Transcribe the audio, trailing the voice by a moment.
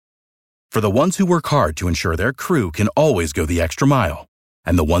For the ones who work hard to ensure their crew can always go the extra mile,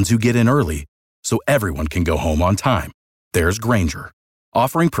 and the ones who get in early so everyone can go home on time, there's Grainger,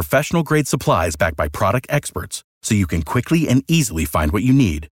 offering professional-grade supplies backed by product experts so you can quickly and easily find what you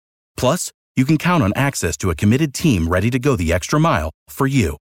need. Plus, you can count on access to a committed team ready to go the extra mile for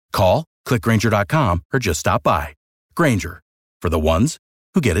you. Call, click Grainger.com, or just stop by. Grainger, for the ones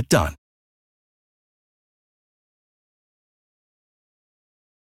who get it done.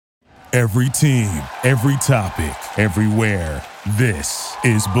 Every team, every topic, everywhere. This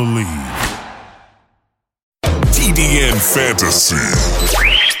is Believe. TDN Fantasy.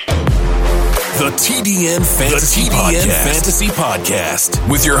 The TDN Fantasy Podcast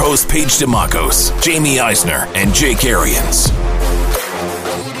with your host Paige DeMacos, Jamie Eisner, and Jake Arians.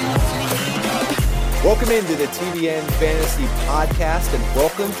 Welcome into the TDN Fantasy Podcast, and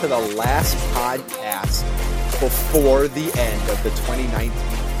welcome to the last podcast before the end of the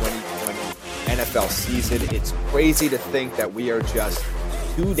 2019-2020 NFL season. It's crazy to think that we are just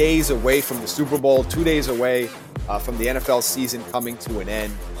 2 days away from the Super Bowl, 2 days away from the NFL season coming to an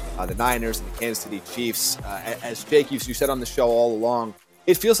end. The Niners and the Kansas City Chiefs, as Jake, you said on the show all along,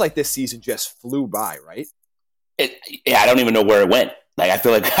 it feels like this season just flew by, right? I don't even know where it went. I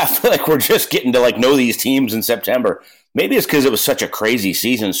feel like we're just getting to know these teams in September. Maybe it's because it was such a crazy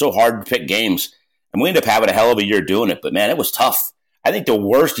season, so hard to pick games, and we ended up having a hell of a year doing it. But man, it was tough. I think the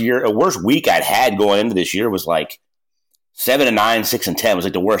worst week I'd had going into this year was 7-9, 6-10 was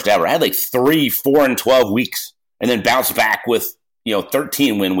the worst ever. I had 3, 4, and 12 weeks, and then bounced back with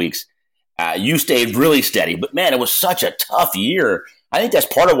 13 win weeks. You stayed really steady, but man, it was such a tough year. I think that's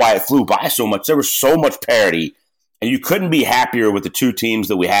part of why it flew by so much. There was so much parity, and you couldn't be happier with the two teams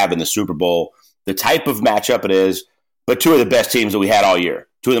that we have in the Super Bowl, the type of matchup it is, but two of the best teams that we had all year,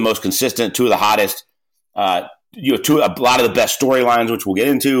 two of the most consistent, two of the hottest, a lot of the best storylines, which we'll get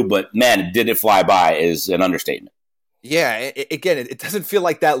into, but man, did it fly by is an understatement. Yeah, it doesn't feel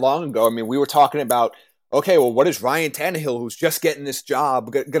like that long ago. I mean, we were talking about, okay, well, what is Ryan Tannehill, who's just getting this job,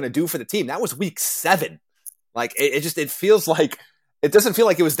 going to do for the team? That was week 7. It feels like it doesn't feel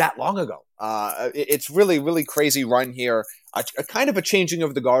like it was that long ago. It's really, really crazy run here. A kind of a changing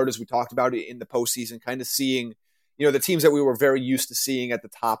of the guard, as we talked about in the postseason, kind of seeing, the teams that we were very used to seeing at the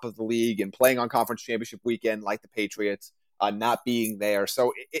top of the league and playing on conference championship weekend, like the Patriots, not being there.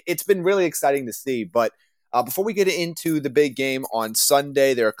 So it's been really exciting to see. But before we get into the big game on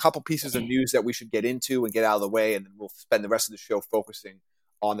Sunday, there are a couple pieces of news that we should get into and get out of the way, and then we'll spend the rest of the show focusing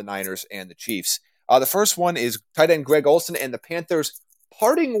on the Niners and the Chiefs. The first one is tight end Greg Olsen and the Panthers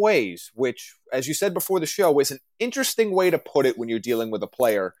parting ways, which, as you said before the show, is an interesting way to put it when you're dealing with a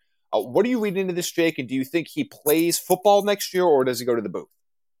player. What are you reading into this, Jake, and do you think he plays football next year, or does he go to the booth?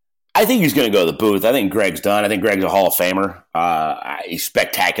 I think he's going to go to the booth. I think Greg's done. I think Greg's a Hall of Famer. He's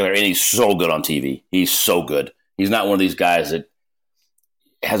spectacular, and he's so good on TV. He's so good. He's not one of these guys that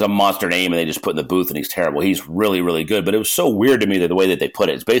has a monster name and they just put in the booth and he's terrible. He's really, really good. But it was so weird to me that the way that they put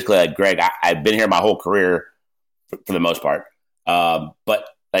it. It's basically like, Greg, I've been here my whole career for the most part, but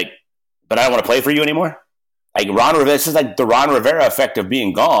I don't want to play for you anymore. Ron Rivera, this is like the Ron Rivera effect of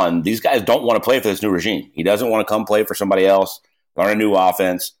being gone. These guys don't want to play for this new regime. He doesn't want to come play for somebody else, learn a new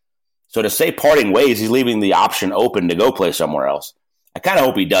offense. So to say parting ways, he's leaving the option open to go play somewhere else. I kind of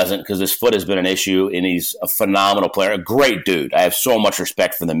hope he doesn't, because his foot has been an issue, and he's a phenomenal player, a great dude. I have so much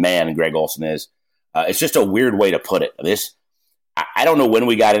respect for the man Greg Olsen is. It's just a weird way to put it. I don't know when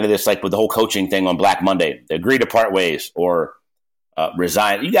we got into this, with the whole coaching thing on Black Monday. They agreed to part ways or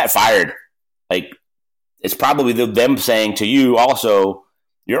resign. You got fired. It's probably them saying to you also,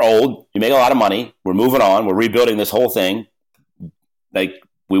 you're old, you make a lot of money, we're moving on, we're rebuilding this whole thing.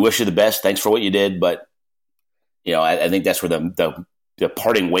 We wish you the best. Thanks for what you did, but I think that's where the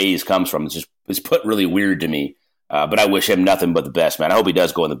parting ways comes from. It's put really weird to me, but I wish him nothing but the best, man. I hope he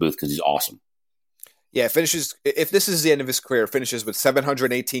does go in the booth because he's awesome. Yeah, finishes. If this is the end of his career, finishes with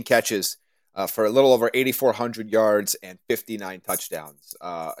 718 catches for a little over 8,400 yards and 59 touchdowns.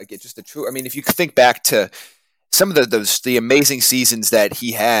 Again, just a true. I mean, if you think back to some of the amazing seasons that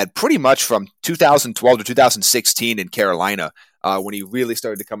he had, pretty much from 2012 to 2016 in Carolina. When he really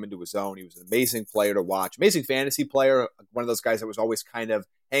started to come into his own. He was an amazing player to watch, amazing fantasy player, one of those guys that was always kind of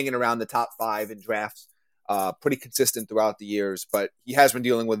hanging around the top 5 in drafts, pretty consistent throughout the years, but he has been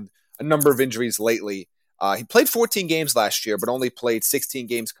dealing with a number of injuries lately. He played 14 games last year, but only played 16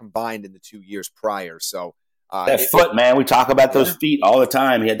 games combined in the 2 years prior. So foot, man, we talk about those feet all the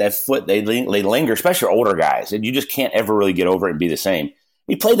time. He had that foot. They linger, especially older guys, and you just can't ever really get over it and be the same.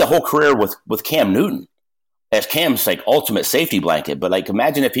 He played the whole career with Cam Newton as Cam's ultimate safety blanket. But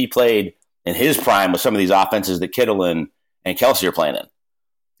imagine if he played in his prime with some of these offenses that Kittle and Kelsey are playing in.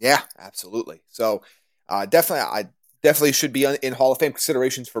 Yeah, absolutely. So definitely, I definitely should be in Hall of Fame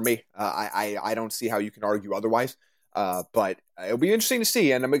considerations for me. I don't see how you can argue otherwise. But it'll be interesting to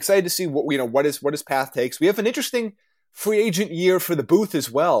see, and I'm excited to see what his path takes. We have an interesting free agent year for the booth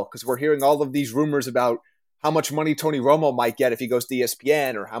as well, because we're hearing all of these rumors about how much money Tony Romo might get if he goes to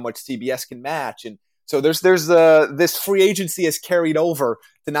ESPN, or how much CBS can match, and so there's this free agency has carried over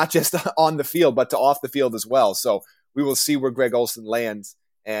to not just on the field but to off the field as well. So we will see where Greg Olsen lands,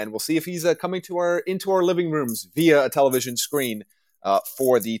 and we'll see if he's coming into our living rooms via a television screen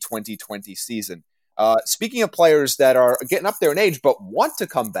for the 2020 season. Speaking of players that are getting up there in age but want to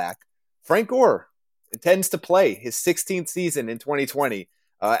come back, Frank Gore intends to play his 16th season in 2020.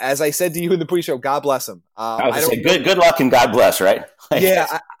 As I said to you in the pre-show, God bless him. Good luck and God bless, right?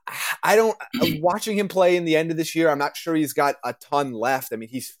 Yeah, I don't. Watching him play in the end of this year, I'm not sure he's got a ton left. I mean,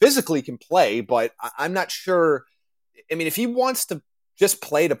 he physically can play, but I'm not sure. I mean, if he wants to just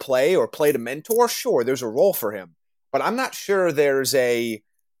play to play or play to mentor, sure, there's a role for him. But I'm not sure there's a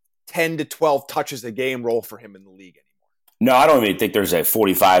 10 to 12 touches a game role for him in the league anymore. No, I don't even think there's a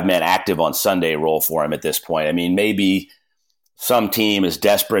 45-man active on Sunday role for him at this point. I mean, maybe some team is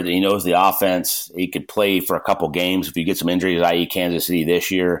desperate that he knows the offense. He could play for a couple games if you get some injuries, i.e. Kansas City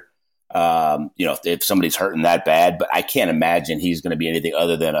this year. If somebody's hurting that bad, but I can't imagine he's going to be anything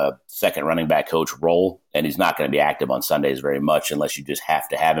other than a second running back coach role, and he's not going to be active on Sundays very much unless you just have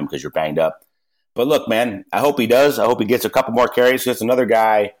to have him because you're banged up. But look, man, I hope he does. I hope he gets a couple more carries. Just another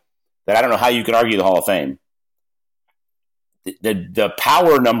guy that I don't know how you can argue the Hall of Fame. The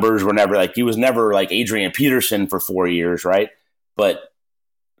power numbers were never he was never like Adrian Peterson for 4 years, right? But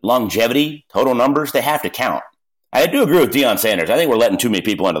longevity, total numbers, they have to count. I do agree with Deion Sanders. I think we're letting too many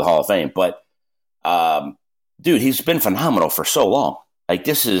people into the Hall of Fame. But, dude, he's been phenomenal for so long. Like,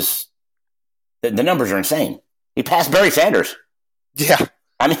 this is – the numbers are insane. He passed Barry Sanders. Yeah.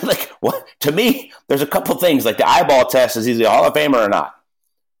 I mean, what? To me, there's a couple things. Like, the eyeball test is he a Hall of Famer or not?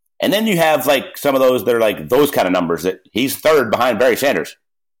 And then you have, some of those that are, those kind of numbers that he's third behind Barry Sanders.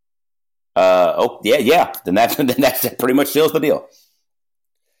 Then that pretty much seals the deal.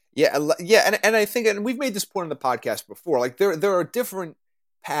 Yeah, and I think, and we've made this point on the podcast before, there are different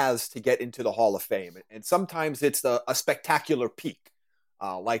paths to get into the Hall of Fame, and sometimes it's a spectacular peak,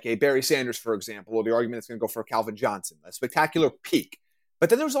 like a Barry Sanders, for example, or the argument that's going to go for Calvin Johnson, a spectacular peak. But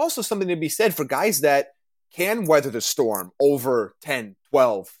then there's also something to be said for guys that can weather the storm over 10,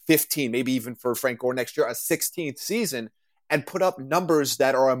 12, 15, maybe even for Frank Gore next year, a 16th season, and put up numbers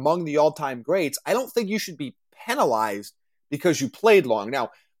that are among the all-time greats. I don't think you should be penalized because you played long.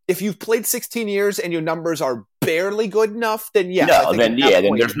 Now, if you've played 16 years and your numbers are barely good enough, then yes. Then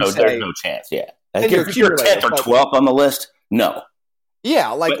there's no chance. Yeah, if you're 10th or 12th on the list, no.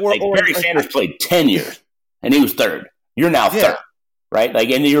 Yeah, Barry Sanders played 10 years and he was third. You're now third, right?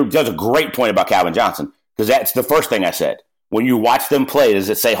 And that's a great point about Calvin Johnson, because that's the first thing I said. When you watch them play, does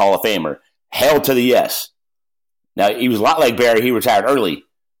it say Hall of Famer? Hell to the yes. Now, he was a lot like Barry. He retired early,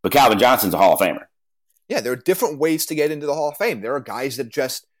 but Calvin Johnson's a Hall of Famer. Yeah, there are different ways to get into the Hall of Fame. There are guys that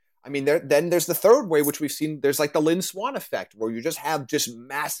just, then there's the third way, which we've seen. There's the Lynn Swann effect, where you just have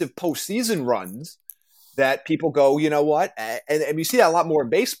massive postseason runs that people go, you know what? And you see that a lot more in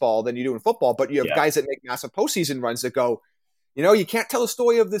baseball than you do in football, but you have guys that make massive postseason runs that go, you can't tell a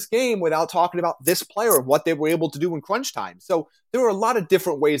story of this game without talking about this player and what they were able to do in crunch time. So there are a lot of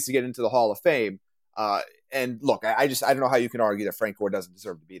different ways to get into the Hall of Fame. And look, I don't know how you can argue that Frank Gore doesn't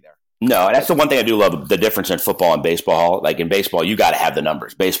deserve to be there. No, that's the one thing I do love, the difference in football and baseball. Like in baseball, you got to have the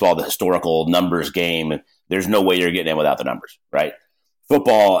numbers. Baseball, the historical numbers game, there's no way you're getting in without the numbers, right?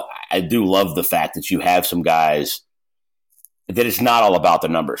 Football, I do love the fact that you have some guys that it's not all about the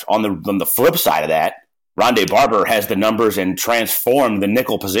numbers. On the flip side of that, Rondé Barber has the numbers and transformed the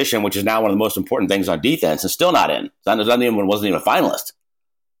nickel position, which is now one of the most important things on defense, and still not in. Wasn't even a finalist.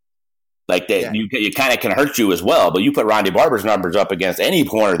 You kind of can hurt you as well, but you put Rondé Barber's numbers up against any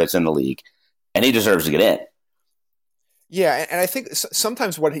corner that's in the league, and he deserves to get in. Yeah, and I think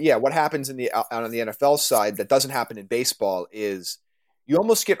sometimes what happens on the NFL side that doesn't happen in baseball is you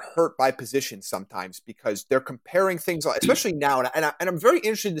almost get hurt by position sometimes because they're comparing things, especially now, and I'm very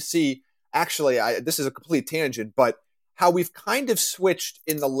interested to see. Actually, this is a complete tangent, but how we've kind of switched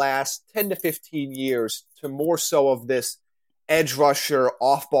in the last 10 to 15 years to more so of this edge rusher,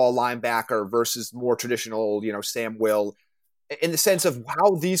 off-ball linebacker versus more traditional, Sam Will, in the sense of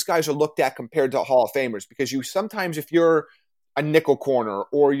how these guys are looked at compared to Hall of Famers. Because you sometimes, if you're a nickel corner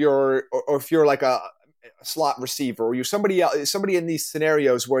or if you're like a slot receiver or you're somebody in these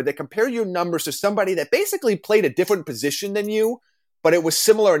scenarios where they compare your numbers to somebody that basically played a different position than you, but it was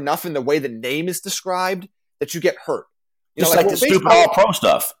similar enough in the way the name is described that you get hurt. Just like the stupid all-pro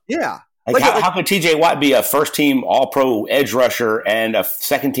stuff. Yeah. How could TJ Watt be a first-team all-pro edge rusher and a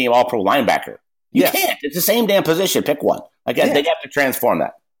second-team all-pro linebacker? You can't. It's the same damn position. Pick one. They have to transform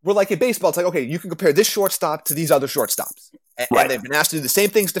that. Well, like in baseball, it's like, okay, you can compare this shortstop to these other shortstops. And they've been asked to do the same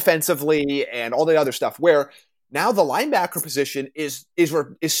things defensively and all the other stuff, where now the linebacker position is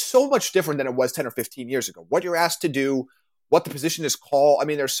so much different than it was 10 or 15 years ago. What you're asked to do, what the position is called. I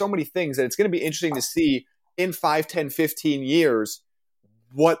mean, there's so many things that it's going to be interesting to see in 5, 10, 15 years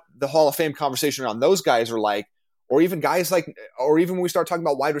what the Hall of Fame conversation around those guys are like, or even guys like, or even when we start talking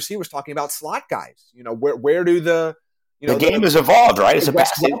about wide receivers, talking about slot guys. Where do the game has evolved, right? It's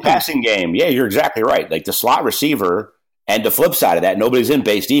a passing game. Yeah, you're exactly right. Like the slot receiver, and the flip side of that, nobody's in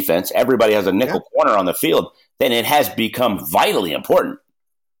base defense. Everybody has a nickel corner on the field. Then it has become vitally important.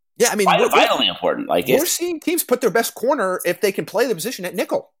 Yeah, I mean, vitally important. Like we're seeing teams put their best corner if they can play the position at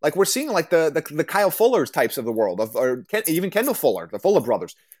nickel. Like we're seeing like the Kyle Fullers types of the world, even Kendall Fuller, the Fuller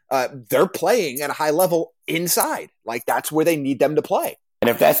brothers. They're playing at a high level inside. Like that's where they need them to play. And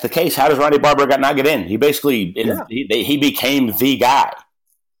if that's the case, how does Ronnie Barber not get in? He basically he became the guy,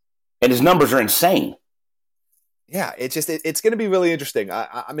 and his numbers are insane. Yeah, it's going to be really interesting.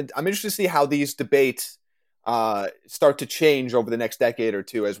 I'm interested to see how these debates start to change over the next decade or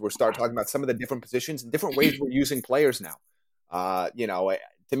two as we start talking about some of the different positions and different ways we're using players now.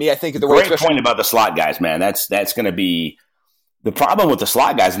 To me, I think the great point about the slot guys, man. That's going to be the problem with the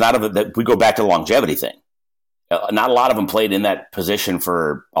slot guys. That we go back to the longevity thing. Not a lot of them played in that position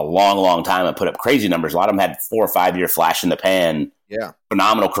for a long, long time and put up crazy numbers. A lot of them had 4 or 5 year flash in the pan,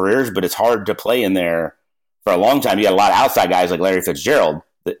 phenomenal careers, but it's hard to play in there for a long time. You got a lot of outside guys like Larry Fitzgerald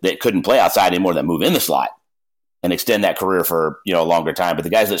that couldn't play outside anymore that move in the slot and extend that career for a longer time. But the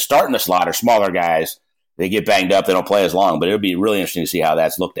guys that start in the slot are smaller guys. They get banged up. They don't play as long. But it'll be really interesting to see how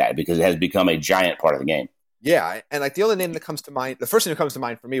that's looked at because it has become a giant part of the game. Yeah, and like the only name that comes to mind, the first thing that comes to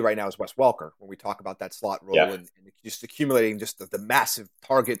mind for me right now is Wes Welker when we talk about that slot role and just accumulating just the massive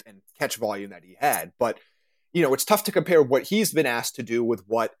target and catch volume that he had. But, it's tough to compare what he's been asked to do with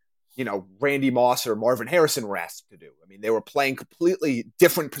what, Randy Moss or Marvin Harrison were asked to do. I mean, they were playing completely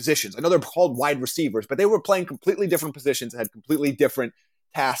different positions. I know they're called wide receivers, but they were playing completely different positions, had completely different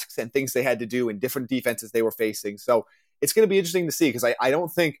tasks and things they had to do and different defenses they were facing. So it's going to be interesting to see because I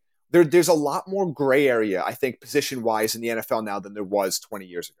don't think there's a lot more gray area, I think, position-wise in the NFL now than there was 20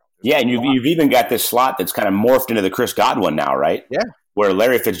 years ago. And you've even got this slot that's kind of morphed into the Chris Godwin now, right? Yeah. Where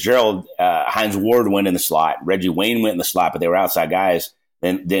Larry Fitzgerald, Hines Ward went in the slot, Reggie Wayne went in the slot, but they were outside guys.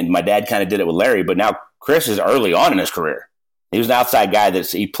 Then my dad kind of did it with Larry, but now Chris is early on in his career. He was an outside guy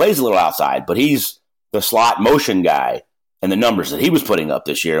he plays a little outside, but he's the slot motion guy and the numbers that he was putting up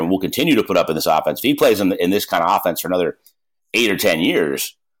this year and will continue to put up in this offense. If he plays in this kind of offense for another 8 or 10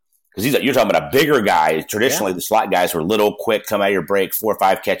 years, because you're talking about a bigger guy. Traditionally, the slot guys were little, quick, come out of your break, 4 or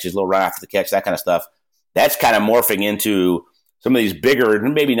 5 catches, little run after the catch, that kind of stuff. That's kind of morphing into some of these bigger,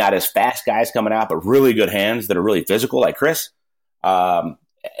 maybe not as fast guys coming out, but really good hands that are really physical, like Chris.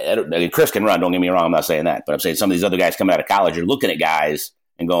 Chris can run, don't get me wrong, I'm not saying that. But I'm saying some of these other guys coming out of college, you're looking at guys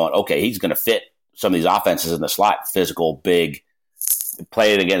and going, okay, he's going to fit some of these offenses in the slot, physical, big,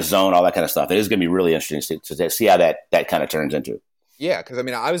 play it against zone, all that kind of stuff. It is going to be really interesting to see how that kind of turns into. Yeah, because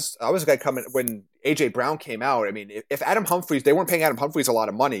I was a guy coming when AJ Brown came out. I mean, if Adam Humphries, they weren't paying Adam Humphries a lot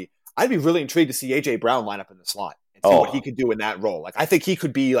of money, I'd be really intrigued to see AJ Brown line up in the slot and see what he could do in that role. Like I think he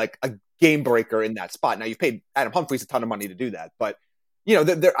could be like a game breaker in that spot. Now you've paid Adam Humphries a ton of money to do that, but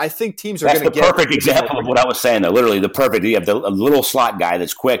I think teams are going to get. That's the perfect example of what I was saying. Though, literally the perfect. You have a little slot guy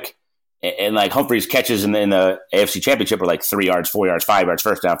that's quick, and like Humphries catches in the AFC Championship are like 3 yards, 4 yards, 5 yards,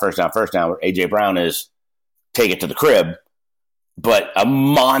 first down. Where AJ Brown is take it to the crib. But a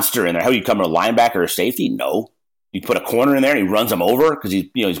monster in there. How you come to a linebacker or safety? No. You put a corner in there and he runs him over because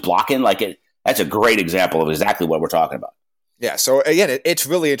he's blocking like it. That's a great example of exactly what we're talking about. Yeah. So again, it's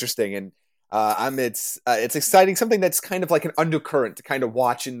really interesting, and it's exciting. Something that's kind of like an undercurrent to kind of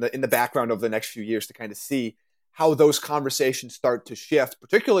watch in the background over the next few years to kind of see how those conversations start to shift,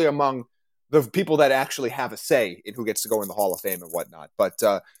 particularly among the people that actually have a say in who gets to go in the Hall of Fame and whatnot. But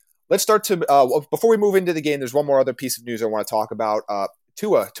let's start to before we move into the game. There's one more other piece of news I want to talk about.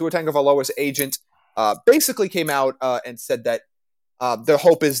 Tua Tagovailoa's agent basically came out and said that the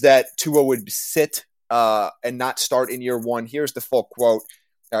hope is that Tua would sit and not start in year one. Here's the full quote.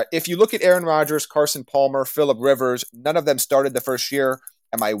 If you look at Aaron Rodgers, Carson Palmer, Phillip Rivers, none of them started the first year.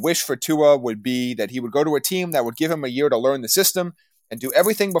 And my wish for Tua would be that he would go to a team that would give him a year to learn the system and do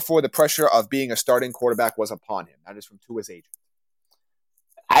everything before the pressure of being a starting quarterback was upon him. That is from Tua's agent.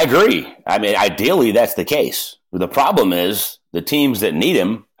 I agree. I mean, ideally, that's the case. The problem is the teams that need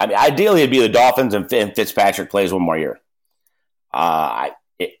him. I mean, ideally, it'd be the Dolphins and Fitzpatrick plays one more year. I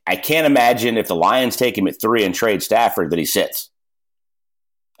can't imagine if the Lions take him at 3 and trade Stafford that he sits.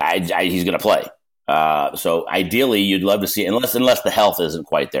 He's going to play. So ideally, you'd love to see, unless the health isn't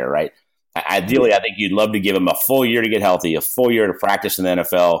quite there, right? Ideally, I think you'd love to give him a full year to get healthy, a full year to practice in the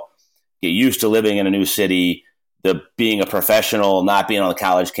NFL, get used to living in a new city, being a professional, not being on the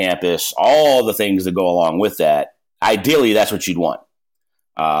college campus, all the things that go along with that. Ideally, that's what you'd want.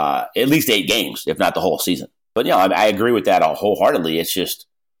 At least 8 games, if not the whole season. But, I agree with that wholeheartedly. It's just,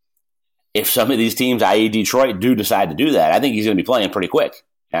 if some of these teams, i.e. Detroit, do decide to do that, I think he's going to be playing pretty quick.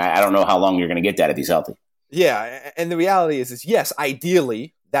 I don't know how long you're going to get that if he's healthy. Yeah, and the reality is yes,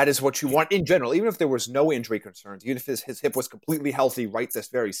 ideally, that is what you want in general. Even if there was no injury concerns, even if his hip was completely healthy right this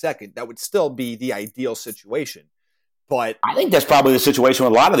very second, that would still be the ideal situation. But I think that's probably the situation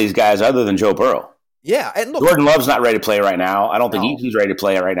with a lot of these guys other than Joe Burrow. Yeah, and look, Jordan Love's not ready to play right now. I don't think Eaton's ready to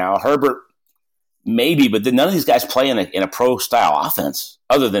play right now. Herbert, maybe, but none of these guys play in a pro-style offense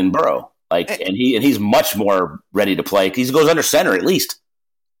other than Burrow. And he's much more ready to play because he goes under center at least.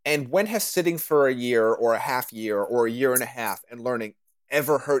 And when has sitting for a year or a half year or a year and a half and learning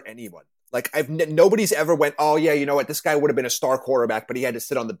ever hurt anyone? Nobody's ever went, oh yeah, you know what, this guy would have been a star quarterback, but he had to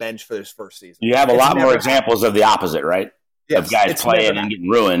sit on the bench for his first season. You have a lot more examples of the opposite, right? Yes, of guys playing and getting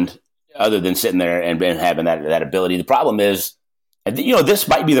ruined, other than sitting there and having that ability. The problem is, this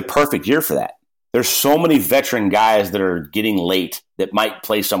might be the perfect year for that. There's so many veteran guys that are getting late that might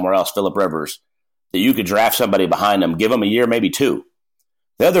play somewhere else, Phillip Rivers, that you could draft somebody behind them, give them a year, maybe 2.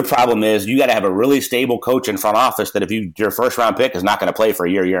 The other problem is you got to have a really stable coach in front office that if your first round pick is not going to play for a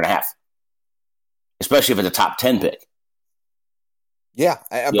year and a half, especially if it's a top 10 pick. Yeah.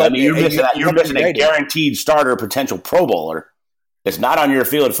 You're missing a guaranteed starter, potential Pro Bowler that's not on your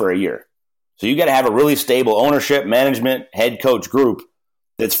field for a year. So you got to have a really stable ownership, management, head coach group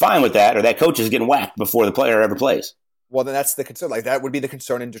that's fine with that, or that coach is getting whacked before the player ever plays. Well, then that's the concern. That would be the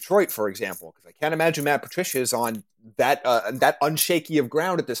concern in Detroit, for example, because I can't imagine Matt Patricia is on that unshaky of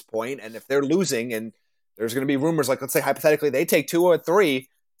ground at this point. And if they're losing, and there's going to be rumors, let's say hypothetically they take 2 or 3.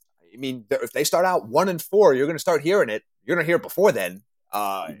 I mean, if they start out 1-4, you're going to start hearing it. You're going to hear it before then.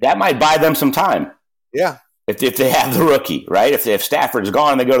 That might buy them some time. Yeah. If they have the rookie, right? If Stafford's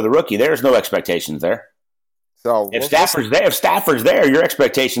gone and they go to the rookie, there's no expectations there. So if Stafford's there, your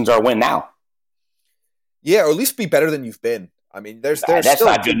expectations are win now. Yeah, or at least be better than you've been. I mean, that's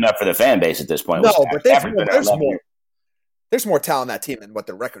not good enough for the fan base at this point. No, but there's more talent on that team than what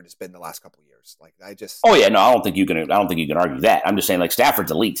the record has been the last couple of years. Oh yeah, no, I don't think you can argue that. I'm just saying,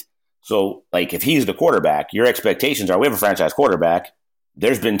 Stafford's elite. So, if he's the quarterback, your expectations are we have a franchise quarterback.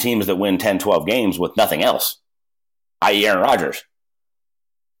 There's been teams that win 10, 12 games with nothing else, i.e. Aaron Rodgers.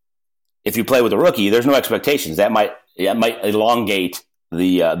 If you play with a rookie, there's no expectations. That might elongate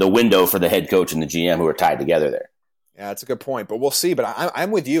the window for the head coach and the GM who are tied together there. Yeah, that's a good point, but we'll see. But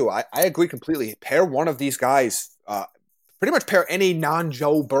I'm with you. I agree completely. Pair one of these guys, pretty much pair any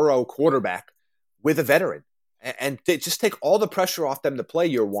non-Joe Burrow quarterback with a veteran, and just take all the pressure off them to play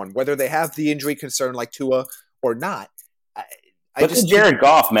year one, whether they have the injury concern like Tua or not. But Jared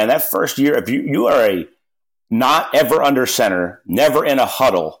Goff, man, that first year, if you are a not ever under center, never in a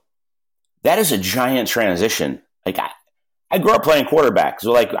huddle, that is a giant transition. I grew up playing quarterback,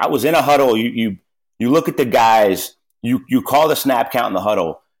 so I was in a huddle. You look at the guys, you call the snap count in the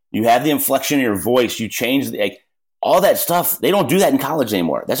huddle, you have the inflection in your voice, you change all that stuff. They don't do that in college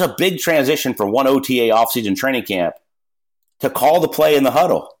anymore. That's a big transition from one OTA offseason training camp to call the play in the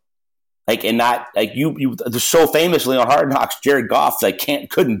huddle. And not you so famously on Hard Knocks, Jared Goff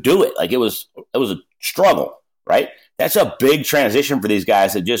couldn't do it. It was a struggle, right? That's a big transition for these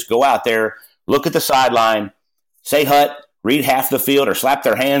guys that just go out there, look at the sideline, say hut, read half the field, or slap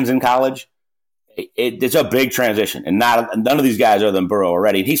their hands in college. It's a big transition, and none of these guys other than Burrow are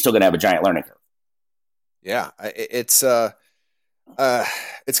ready. And he's still going to have a giant learning curve. Yeah, it's going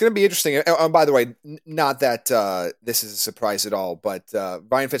to be interesting. And by the way, not that this is a surprise at all, but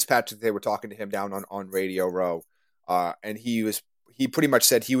Ryan Fitzpatrick, they were talking to him down on Radio Row, and he pretty much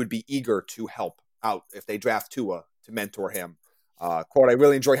said he would be eager to help out if they draft Tua to mentor him. Quote, I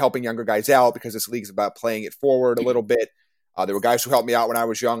really enjoy helping younger guys out because this league's about playing it forward a little bit. There were guys who helped me out when I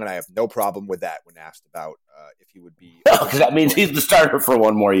was young, and I have no problem with that when asked about if he would be. Because that means he's the starter for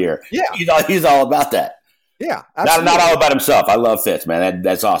one more year. Yeah. He's all about that. Yeah, not all about himself. I love Fitz, man.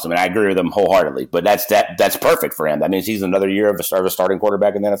 That's awesome, and I agree with him wholeheartedly. But that's perfect for him. That means he's another year of a starting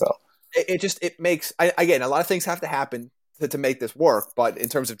quarterback in the NFL. It makes again, a lot of things have to happen to make this work. But in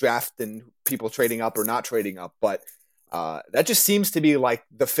terms of draft and people trading up or not trading up, but that just seems to be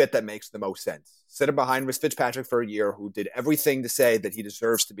the fit that makes the most sense. Sit him behind Fitzpatrick for a year, who did everything to say that he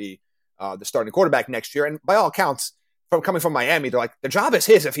deserves to be the starting quarterback next year, and by all accounts, coming from Miami, they're like, the job is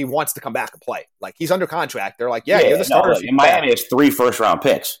his if he wants to come back and play. Like, he's under contract. They're like, you're the starter. No, Miami has 3 first-round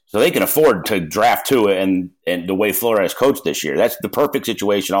picks, so they can afford to draft Tua and the way Flores coached this year. That's the perfect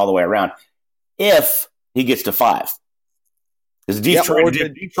situation all the way around if he gets to 5. Because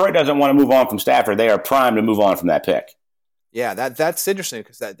Detroit doesn't want to move on from Stafford. They are primed to move on from that pick. Yeah, that's interesting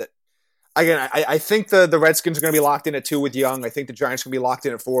because that again, I think the Redskins are going to be locked in at 2 with Young. I think the Giants are going to be locked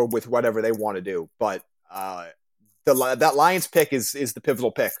in at 4 with whatever they want to do. But that Lions pick is the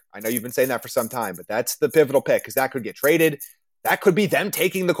pivotal pick. I know you've been saying that for some time, but that's the pivotal pick because that could get traded. That could be them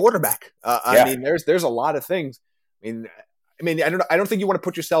taking the quarterback. I mean, there's a lot of things. I mean, I don't think you want to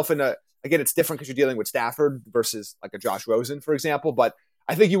put yourself in a. Again, it's different because you're dealing with Stafford versus like a Josh Rosen, for example. But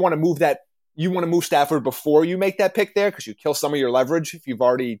I think you want to move that. You want to move Stafford before you make that pick there because you kill some of your leverage if you've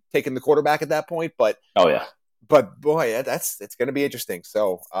already taken the quarterback at that point. But But boy, it's going to be interesting.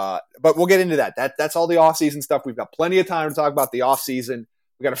 So, but we'll get into that. That's all the offseason stuff. We've got plenty of time to talk about the offseason.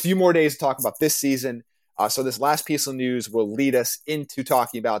 We've got a few more days to talk about this season. So this last piece of news will lead us into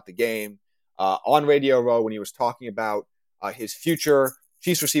talking about the game on Radio Row when he was talking about his future.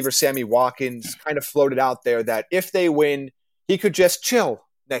 Chiefs receiver Sammy Watkins kind of floated out there that if they win, he could just chill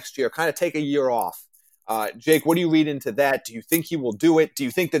next year, kind of take a year off. Jake, what do you read into that? Do you think he will do it? Do you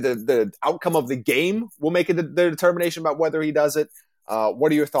think that the outcome of the game will make the determination about whether he does it?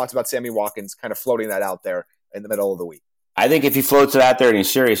 What are your thoughts about Sammy Watkins kind of floating that out there in the middle of the week? I think if he floats it out there and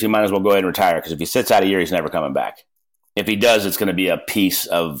he's serious, he might as well go ahead and retire because if he sits out a year, he's never coming back. If he does, it's going to be a piece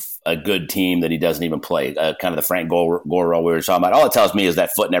of a good team that he doesn't even play, kind of the Frank Gore role we were talking about. All it tells me is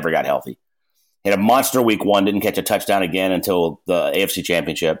that foot never got healthy. He had a monster week 1, didn't catch a touchdown again until the AFC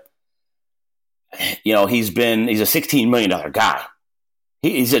Championship. You know, he's a $16 million guy.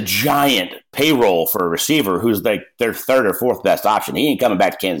 He's a giant payroll for a receiver who's like their 3rd or 4th best option. He ain't coming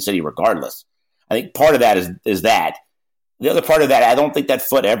back to Kansas City regardless. I think part of that is that. The other part of that, I don't think that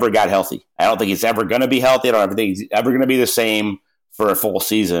foot ever got healthy. I don't think he's ever going to be healthy. I don't think he's ever going to be the same for a full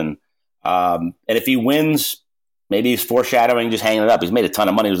season. And if he wins, maybe he's foreshadowing just hanging it up. He's made a ton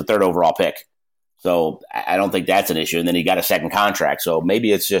of money. He was a 3rd overall pick. So I don't think that's an issue. And then he got a 2nd contract. So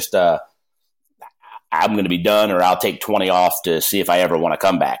maybe it's just I'm going to be done or I'll take 20 off to see if I ever want to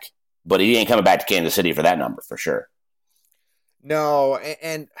come back. But he ain't coming back to Kansas City for that number for sure. No,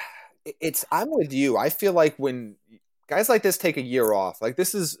 and I'm with you. I feel like when guys like this take a year off, like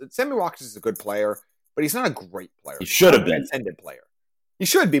Sammy Watkins is a good player, but he's not a great player. He should have been. An intended player. He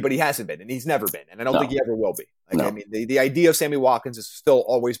should be, but he hasn't been, and he's never been, and I don't think he ever will be. Like, I mean, the idea of Sammy Watkins has still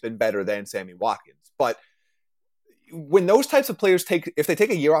always been better than Sammy Watkins. But when those types of players if they take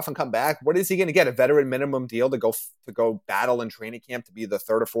a year off and come back, what is he going to get? A veteran minimum deal to go battle in training camp to be the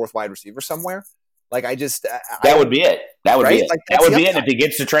 3rd or 4th wide receiver somewhere? Like, that would be it. That would be it. Like, that would be it. If he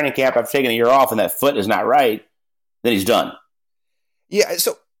gets to training camp after taking a year off and that foot is not right, then he's done. Yeah.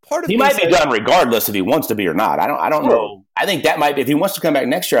 So part of he might be done regardless if he wants to be or not. I don't know. I think that might be if he wants to come back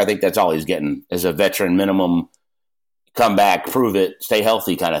next year. I think that's all he's getting is a veteran minimum, come back, prove it, stay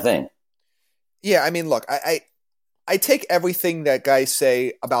healthy kind of thing. Yeah. I mean, look, I take everything that guys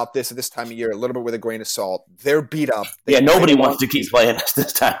say about this at this time of year a little bit with a grain of salt. They're beat up. Nobody wants to keep playing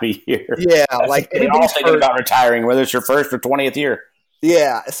this time of year. Yeah, like everybody's thinking about retiring, whether it's your 1st or 20th year.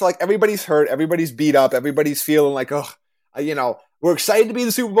 Yeah, it's like everybody's hurt, everybody's beat up, everybody's feeling like, we're excited to be in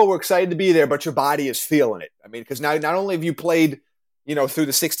the Super Bowl, we're excited to be there, but your body is feeling it. I mean, because now not only have you played, through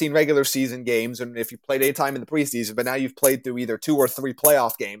the 16 regular season games, and if you played any time in the preseason, but now you've played through either 2 or 3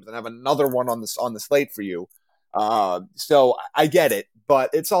 playoff games and have another one on the slate for you. So I get it,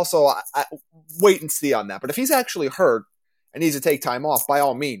 but it's also wait and see on that. But if he's actually hurt and needs to take time off, by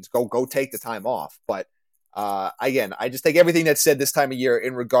all means, go take the time off. But again, I just take everything that's said this time of year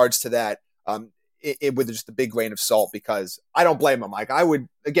in regards to that with just a big grain of salt because I don't blame him. Like I would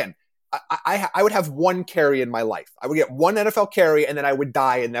have 1 carry in my life. I would get 1 NFL carry and then I would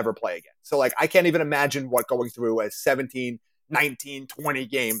die and never play again. So like I can't even imagine what going through a 17, 19, 20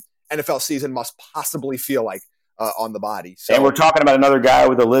 game NFL season must possibly feel like. On the body. So, and we're talking about another guy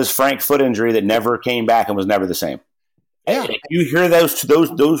with a Liz Frank foot injury that never came back and was never the same. Yeah. If you hear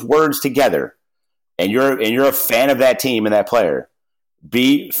those words together and you're a fan of that team and that player,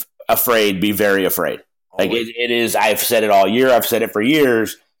 be afraid, be very afraid. Like it is, I've said it all year, I've said it for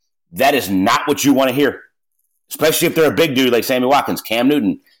years. That is not what you want to hear. Especially if they're a big dude like Sammy Watkins, Cam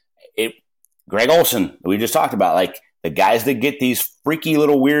Newton, Greg Olsen, we just talked about, like the guys that get these freaky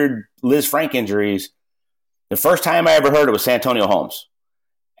little weird Liz Frank injuries. The first time I ever heard it was Santonio Holmes.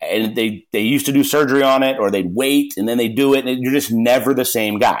 And they used to do surgery on it or they'd wait and then they do it and you're just never the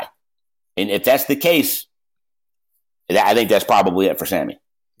same guy. And if that's the case, I think that's probably it for Sammy.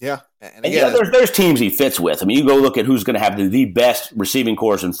 Yeah. And again, there's teams he fits with. I mean, you go look at who's going to have the best receiving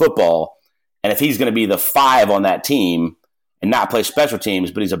corps in football, and if he's going to be the 5 on that team and not play special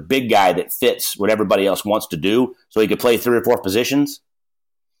teams, but he's a big guy that fits what everybody else wants to do, so he could play 3 or 4 positions,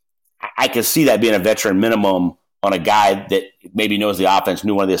 I could see that being a veteran minimum on a guy that maybe knows the offense,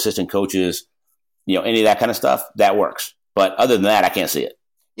 knew one of the assistant coaches, any of that kind of stuff. That works. But other than that, I can't see it.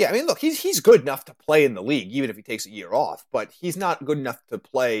 Yeah, I mean, look, he's good enough to play in the league, even if he takes a year off, but he's not good enough to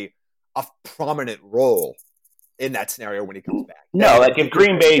play a prominent role in that scenario when he comes back. No, like if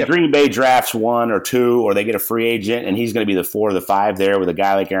Green Bay drafts 1 or 2, or they get a free agent and he's going to be the 4 or the 5 there with a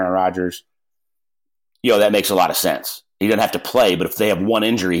guy like Aaron Rodgers, that makes a lot of sense. He doesn't have to play, but if they have one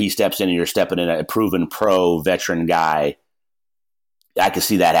injury, he steps in and you're stepping in a proven pro veteran guy. I could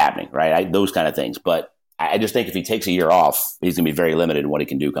see that happening, right? Those kind of things. But I just think if he takes a year off, he's going to be very limited in what he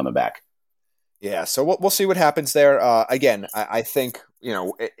can do coming back. Yeah, so we'll see what happens there. Again, I think,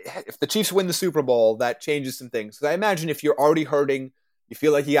 if the Chiefs win the Super Bowl, that changes some things. Because I imagine if you're already hurting, you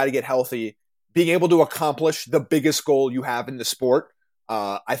feel like you got to get healthy, being able to accomplish the biggest goal you have in the sport,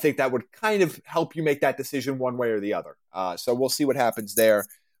 I think that would kind of help you make that decision one way or the other. So we'll see what happens there.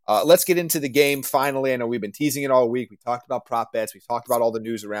 Let's get into the game finally. I know we've been teasing it all week. We talked about prop bets. We talked about all the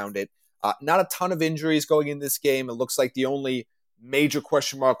news around it. Not a ton of injuries going in this game. It looks like the only major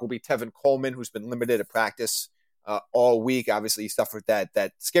question mark will be Tevin Coleman, who's been limited at practice all week. Obviously, he suffered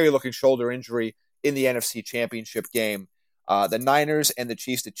that scary-looking shoulder injury in the NFC Championship game. The Niners and the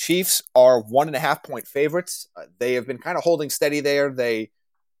Chiefs are 1.5-point favorites. They have been kind of holding steady there. They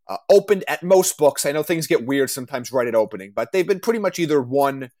opened at most books. I know things get weird sometimes right at opening, but they've been pretty much either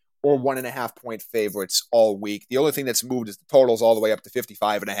 1 or 1.5-point favorites all week. The only thing that's moved is the totals all the way up to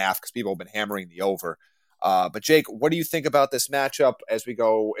 55.5 because people have been hammering the over. But Jake, what do you think about this matchup as we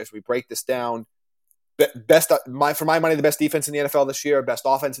break this down? For my money, the best defense in the NFL this year, best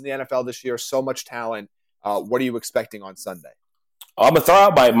offense in the NFL this year, so much talent. What are you expecting on Sunday? I'm going to throw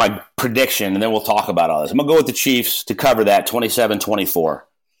out my prediction, and then we'll talk about all this. I'm going to go with the Chiefs to cover that 27-24.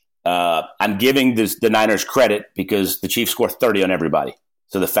 I'm giving the Niners credit because the Chiefs score 30 on everybody.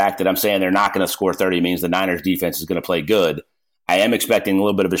 So the fact that I'm saying they're not going to score 30 means the Niners defense is going to play good. I am expecting a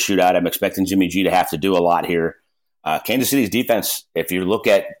little bit of a shootout. I'm expecting Jimmy G to have to do a lot here. Kansas City's defense, if you look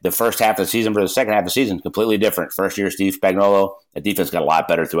at the first half of the season versus the second half of the season, completely different. First year, Steve Spagnuolo, that defense got a lot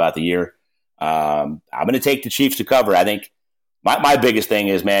better throughout the year. I'm going to take the Chiefs to cover. I think my biggest thing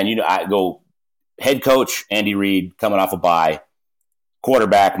is, I go head coach Andy Reid coming off a bye,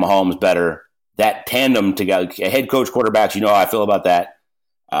 quarterback Mahomes better. That tandem together, head coach quarterbacks, how I feel about that.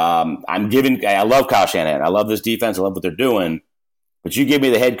 I love Kyle Shanahan. I love this defense. I love what they're doing. But you give me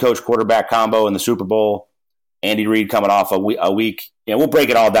the head coach quarterback combo in the Super Bowl, Andy Reid coming off a week. We'll break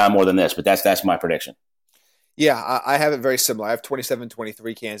it all down more than this, but that's my prediction. Yeah, I have it very similar. I have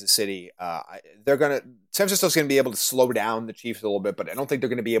 27-23 Kansas City. San Francisco's going to be able to slow down the Chiefs a little bit, but I don't think they're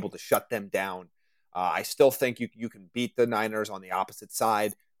going to be able to shut them down. I still think you can beat the Niners on the opposite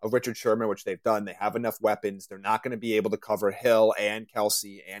side of Richard Sherman, which they've done. They have enough weapons. They're not going to be able to cover Hill and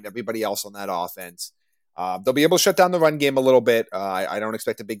Kelsey and everybody else on that offense. They'll be able to shut down the run game a little bit. I don't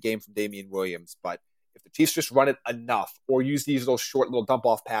expect a big game from Damian Williams, but if the Chiefs just run it enough or use these little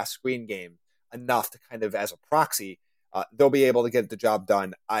dump-off pass screen game enough to kind of as a proxy, they'll be able to get the job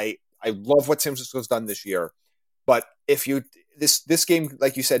done. I love what San Francisco's done this year, but if this game,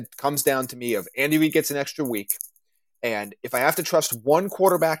 like you said, comes down to me of Andy Reid gets an extra week, and if I have to trust one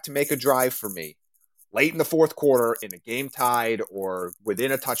quarterback to make a drive for me late in the fourth quarter in a game tied or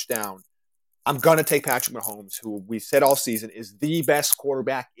within a touchdown, I'm going to take Patrick Mahomes, who we said all season is the best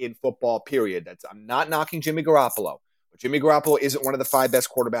quarterback in football, period. I'm not knocking Jimmy Garoppolo, but Jimmy Garoppolo isn't one of the 5 best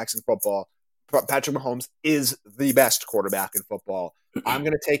quarterbacks in football. Patrick Mahomes is the best quarterback in football. I'm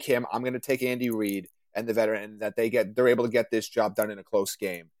going to take him. I'm going to take Andy Reid and the veteran that they're able to get this job done in a close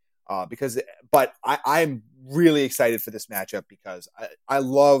game. But I'm really excited for this matchup because I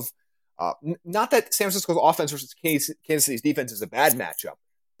love not that San Francisco's offense versus Kansas City's defense is a bad matchup,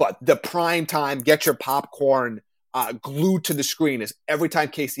 but the prime time, get your popcorn glued to the screen is every time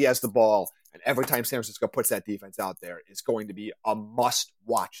KC has the ball and every time San Francisco puts that defense out there is going to be a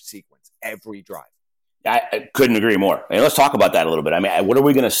must-watch sequence every drive. I couldn't agree more. Let's talk about that a little bit. What are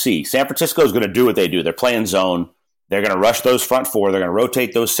we going to see? San Francisco is going to do what they do. They're playing zone. They're going to rush those front 4. They're going to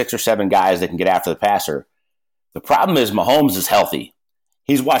rotate those 6 or 7 guys that can get after the passer. The problem is Mahomes is healthy.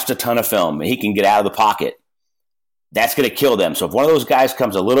 He's watched a ton of film, and he can get out of the pocket. That's going to kill them. So if one of those guys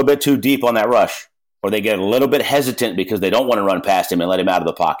comes a little bit too deep on that rush, or they get a little bit hesitant because they don't want to run past him and let him out of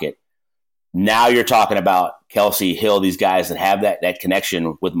the pocket, now you're talking about Kelsey, Hill, these guys that have that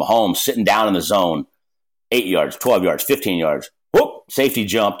connection with Mahomes sitting down in the zone, 8 yards, 12 yards, 15 yards. Whoop, safety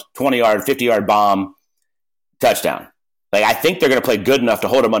jumped, 20-yard, 50-yard bomb, touchdown. Like, I think they're going to play good enough to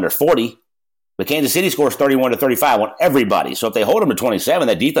hold them under 40. But Kansas City scores 31-35 on everybody. So if they hold them to 27,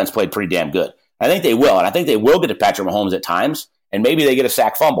 that defense played pretty damn good. I think they will. And I think they will get to Patrick Mahomes at times. And maybe they get a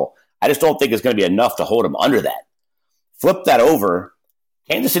sack fumble. I just don't think it's going to be enough to hold them under that. Flip that over.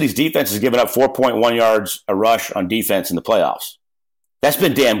 Kansas City's defense has given up 4.1 yards a rush on defense in the playoffs. That's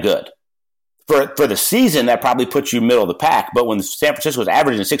been damn good. For the season, that probably puts you middle of the pack. But when San Francisco was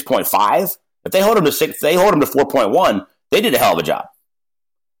averaging 6.5, if they hold them to 6, if they hold them to 4.1, they did a hell of a job.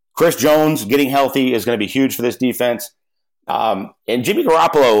 Chris Jones getting healthy is going to be huge for this defense. And Jimmy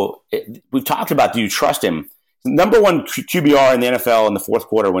Garoppolo, we've talked about, do you trust him? Number one QBR in the NFL in the fourth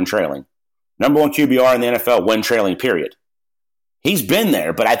quarter when trailing. Number one QBR in the NFL when trailing, period. He's been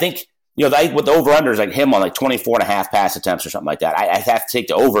there, but I think, with the over-under is like him on like 24.5 pass attempts or something like that. I have to take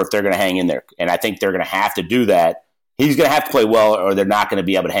the over if they're going to hang in there. And I think they're going to have to do that. He's going to have to play well or they're not going to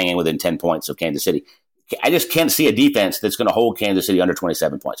be able to hang in within 10 points of Kansas City. I just can't see a defense that's going to hold Kansas City under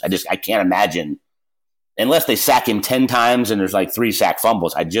 27 points. I can't imagine, unless they sack him 10 times and there's like 3 sack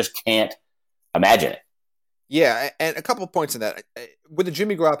fumbles. I just can't imagine it. Yeah, and a couple of points in that. With the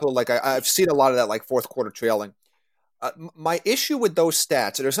Jimmy Garoppolo, like I've seen a lot of that like fourth quarter trailing. My issue with those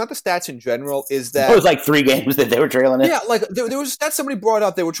stats, and it's not the stats in general, is that it was like 3 games that they were trailing in. Yeah, like there was a stat somebody brought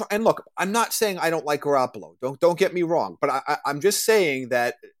up. They were trying, and look, I'm not saying I don't like Garoppolo. Don't get me wrong, but I'm just saying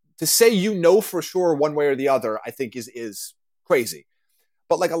that to say for sure one way or the other, I think is crazy.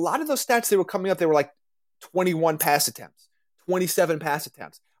 But like a lot of those stats they were coming up, they were like 21 pass attempts, 27 pass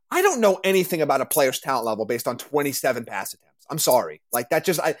attempts. I don't know anything about a player's talent level based on 27 pass attempts. I'm sorry. Like that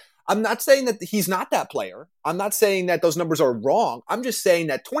just I'm not saying that he's not that player. I'm not saying that those numbers are wrong. I'm just saying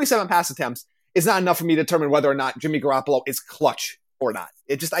that 27 pass attempts is not enough for me to determine whether or not Jimmy Garoppolo is clutch or not.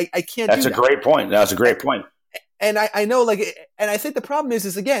 It just I can't. That's a great point. That's a great point. And I know, and I think the problem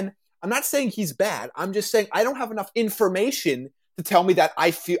is again, I'm not saying he's bad. I'm just saying I don't have enough information to tell me that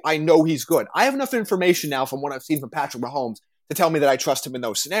I know he's good. I have enough information now from what I've seen from Patrick Mahomes to tell me that I trust him in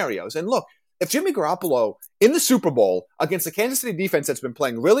those scenarios. And look, if Jimmy Garoppolo in the Super Bowl against the Kansas City defense that's been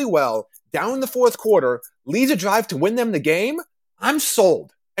playing really well down in the fourth quarter leads a drive to win them the game, I'm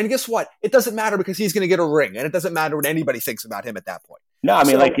sold. And guess what? It doesn't matter because he's going to get a ring, and it doesn't matter what anybody thinks about him at that point. No, I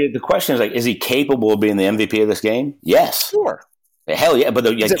mean, the question is is he capable of being the MVP of this game? Yes, sure. Hell yeah, but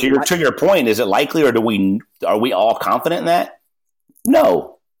to your point, is it likely, or are we all confident in that?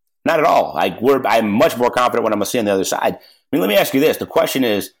 No, not at all. I'm much more confident when I'm going to see on the other side. I mean, let me ask you this: the question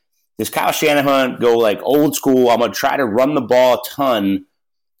is, does Kyle Shanahan go like old school? I'm going to try to run the ball a ton,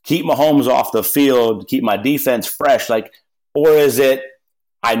 keep Mahomes off the field, keep my defense fresh, or is it?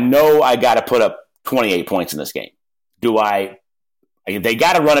 I know I got to put up 28 points in this game. They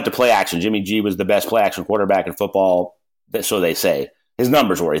got to run it to play action. Jimmy G was the best play action quarterback in football. So they say. His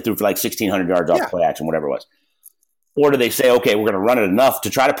numbers were. He threw for like 1,600 yards off play action, whatever it was. Or do they say, okay, we're going to run it enough to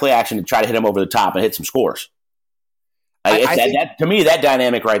try to play action to try to hit him over the top and hit some scores? To me, that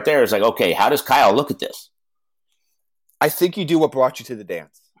dynamic right there is like, okay, how does Kyle look at this? I think you do what brought you to the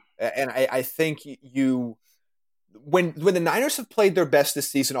dance. And I think when the Niners have played their best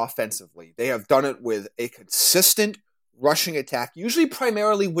this season offensively, they have done it with a consistent rushing attack, usually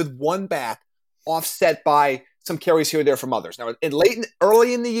primarily with one back offset by some carries here or there from others. Now,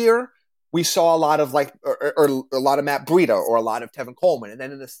 early in the year, we saw a lot of a lot of Matt Breida or a lot of Tevin Coleman, and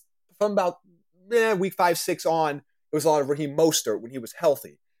then from about week 5, 6 on, it was a lot of Raheem Mostert when he was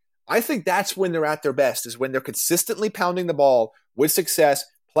healthy. I think that's when they're at their best, is when they're consistently pounding the ball with success,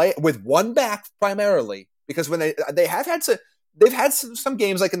 play with one back primarily, because when they've had some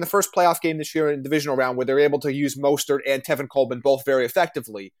games like in the first playoff game this year in the divisional round where they're able to use Mostert and Tevin Coleman both very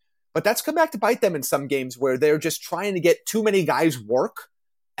effectively. But that's come back to bite them in some games where they're just trying to get too many guys work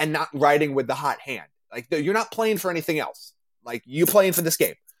and not riding with the hot hand. Like, you're not playing for anything else. Like, you're playing for this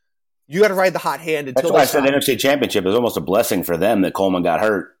game. You got to ride the hot hand until that's why I said the NFC Championship is almost a blessing for them that Coleman got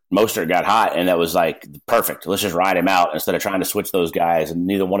hurt, Mostert got hot, and that was like perfect. Let's just ride him out instead of trying to switch those guys, and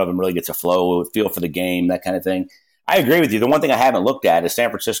neither one of them really gets a feel for the game, that kind of thing. I agree with you. The one thing I haven't looked at is San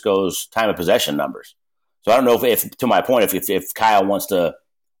Francisco's time of possession numbers. So I don't know if to my point, if Kyle wants to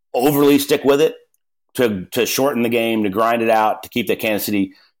overly stick with it to shorten the game, to grind it out, to keep that Kansas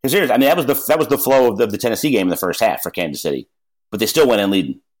City. Because that was the flow of the Tennessee game in the first half for Kansas City, but they still went in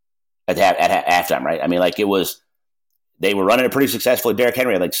leading at halftime, right? I mean, they were running it pretty successfully. Derrick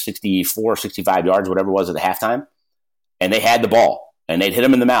Henry had 64, 65 yards, whatever it was at the halftime, and they had the ball and they'd hit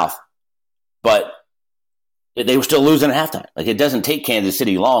him in the mouth, but they were still losing at halftime. It doesn't take Kansas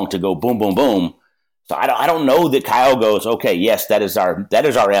City long to go boom, boom, boom. So I don't know that Kyle goes, okay, yes, that is our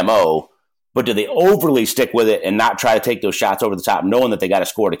MO. but do they overly stick with it and not try to take those shots over the top, knowing that they got to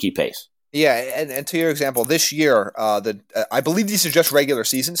score to keep pace? Yeah, and to your example, this year, I believe these are just regular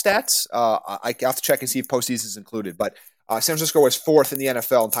season stats. I have to check and see if postseason is included, but San Francisco was 4th in the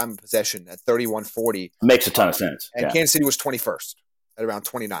NFL in time of possession at 31-40. Makes a ton of sense. And Kansas City was 21st at around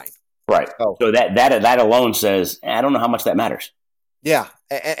 29. Right. So that alone says, I don't know how much that matters. Yeah,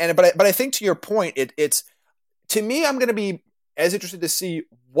 but I think to your point, it's to me, I'm going to be as interested to see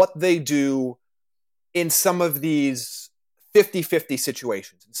what they do in some of these 50-50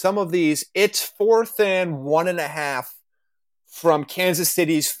 situations. In some of these, it's 4th and 1.5 from Kansas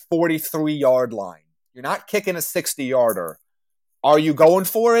City's 43-yard line. You're not kicking a 60-yarder. Are you going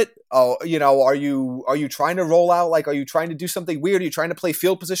for it? Oh, are you trying to roll out? Like, are you trying to do something weird? Are you trying to play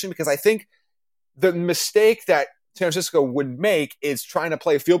field position? Because I think the mistake that San Francisco would make is trying to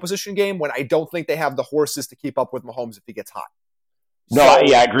play a field position game when I don't think they have the horses to keep up with Mahomes if he gets hot. No,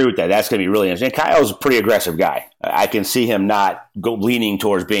 I agree with that. That's going to be really interesting. Kyle's a pretty aggressive guy. I can see him not leaning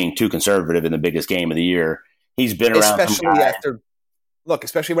towards being too conservative in the biggest game of the year. He's been around,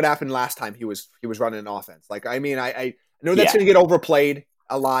 especially what happened last time he was running an offense. Like, I mean, I know that's going to get overplayed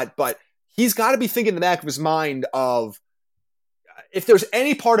a lot, but he's got to be thinking in the back of his mind of if there's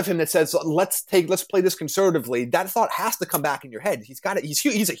any part of him that says let's play this conservatively. That thought has to come back in your head. He's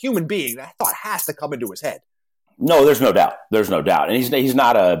a human being. That thought has to come into his head. No, there's no doubt. And he's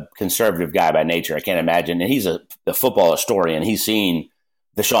not a conservative guy by nature. I can't imagine. And he's a football historian. He's seen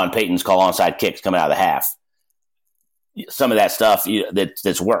the Sean Paytons call onside kicks coming out of the half. Some of that stuff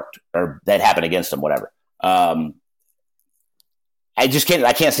that's worked or that happened against him, whatever. I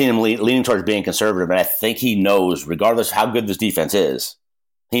can't see him leaning towards being conservative, but I think he knows, regardless of how good this defense is,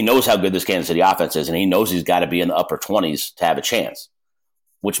 he knows how good this Kansas City offense is, and he knows he's got to be in the upper 20s to have a chance,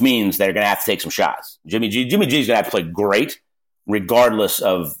 which means they're going to have to take some shots. Jimmy G's going to have to play great, regardless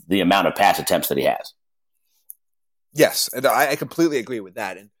of the amount of pass attempts that he has. Yes, and I completely agree with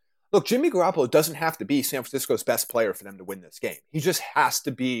that. And look, Jimmy Garoppolo doesn't have to be San Francisco's best player for them to win this game. He just has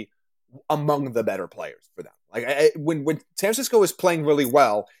to be among the better players for them. Like when San Francisco is playing really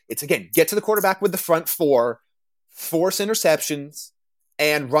well, it's again, get to the quarterback with the front four, force interceptions,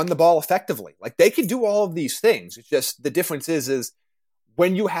 and run the ball effectively. Like they can do all of these things. It's just the difference is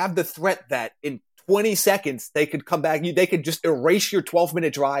when you have the threat that in 20 seconds they could come back, they could just erase your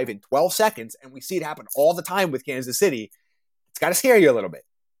 12-minute drive in 12 seconds, and we see it happen all the time with Kansas City. It's got to scare you a little bit.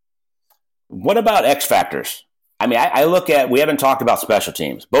 What about X factors? I mean, I look at, we haven't talked about special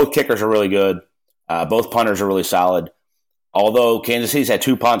teams. Both kickers are really good. Both punters are really solid. Although Kansas City's had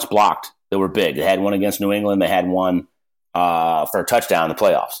 2 punts blocked that were big. They had one against New England. They had one for a touchdown in the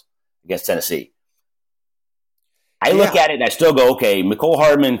playoffs against Tennessee. I look at it and I still go, okay, Mecole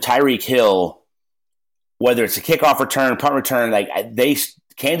Hardman, Tyreek Hill, whether it's a kickoff return, punt return,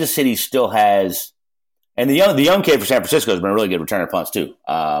 Kansas City still has, and the young kid for San Francisco has been a really good returner punts too.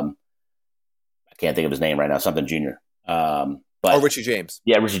 I can't think of his name right now, something Jr. Richie James.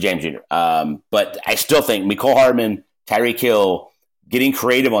 Yeah, Richie James Jr. But I still think Mecole Hardman, Tyreek Hill, getting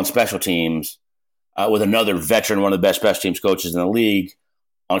creative on special teams with another veteran, one of the best special teams coaches in the league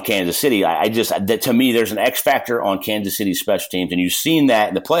on Kansas City. To me, there's an X factor on Kansas City's special teams, and you've seen that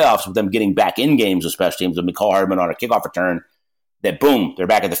in the playoffs with them getting back in games with special teams with Mecole Hardman on a kickoff return. That boom, they're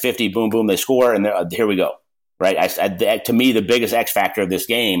back at the 50, boom, boom, they score, and here we go. Right? To me, the biggest X factor of this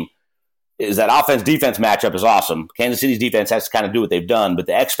game is that offense-defense matchup is awesome. Kansas City's defense has to kind of do what they've done, but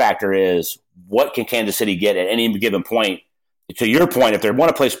the X factor is what can Kansas City get at any given point? To your point, if they want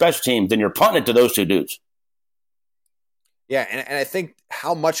to play special teams, then you're punting it to those two dudes. Yeah, and I think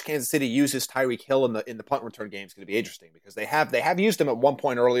how much Kansas City uses Tyreek Hill in the punt return game is going to be interesting because they have used him at one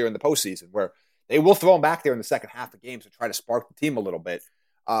point earlier in the postseason where they will throw him back there in the second half of games to try to spark the team a little bit.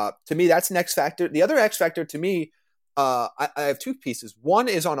 To me, that's an X factor. The other X factor to me, I have 2 pieces. One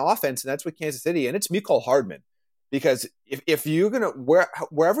is on offense, and that's with Kansas City, and it's Mecole Hardman. Because if you're going to,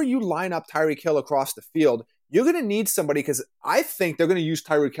 wherever you line up Tyreek Hill across the field, you're going to need somebody because I think they're going to use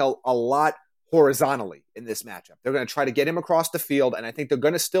Tyreek Hill a lot horizontally in this matchup. They're going to try to get him across the field, and I think they're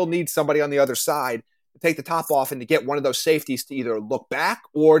going to still need somebody on the other side to take the top off and to get one of those safeties to either look back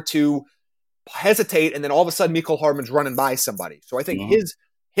or to hesitate, and then all of a sudden Mecole Hardman's running by somebody. So I think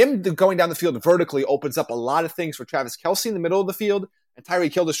him going down the field vertically opens up a lot of things for Travis Kelce in the middle of the field and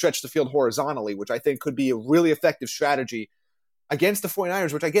Tyreek Hill to stretch the field horizontally, which I think could be a really effective strategy against the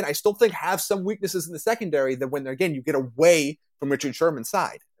 49ers, which, again, I still think have some weaknesses in the secondary that when, again, you get away from Richard Sherman's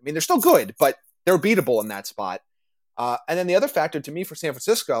side. I mean, they're still good, but they're beatable in that spot. And then the other factor to me for San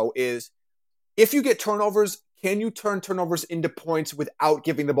Francisco is if you get turnovers, can you turn turnovers into points without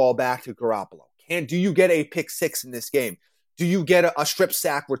giving the ball back to Garoppolo? Do you get a pick 6 in this game? Do you get a strip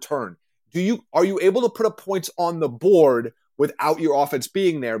sack return? are you able to put up points on the board without your offense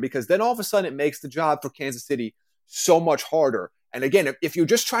being there? Because then all of a sudden it makes the job for Kansas City so much harder. And again, if you're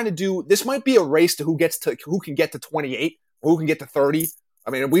just trying to do, this might be a race to who can get to 28, or who can get to 30. I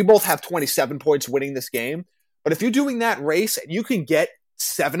mean, we both have 27 points winning this game. But if you're doing that race and you can get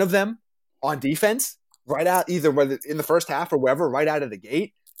 7 of them on defense right out, either whether in the first half or wherever, right out of the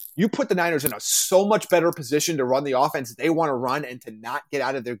gate, you put the Niners in a so much better position to run the offense they want to run and to not get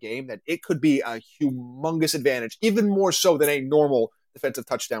out of their game that it could be a humongous advantage, even more so than a normal defensive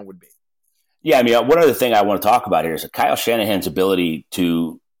touchdown would be. Yeah, I mean, one other thing I want to talk about here is Kyle Shanahan's ability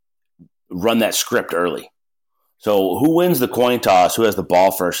to run that script early. So who wins the coin toss, who has the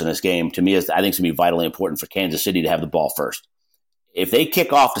ball first in this game, to me, I think it's going to be vitally important for Kansas City to have the ball first. If they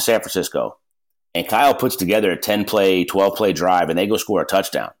kick off to San Francisco and Kyle puts together a 10-play, 12-play drive and they go score a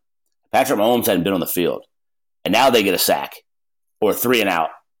touchdown, Patrick Mahomes hadn't been on the field, and now they get a sack or a 3-and-out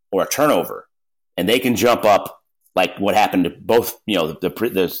or a turnover, and they can jump up like what happened to both,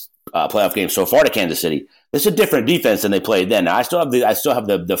 the playoff games so far to Kansas City. This is a different defense than they played then. Now, I still have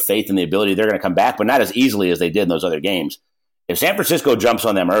the faith and the ability they're going to come back, but not as easily as they did in those other games. If San Francisco jumps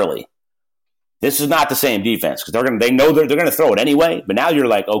on them early, this is not the same defense because they know they're going to throw it anyway. But now you're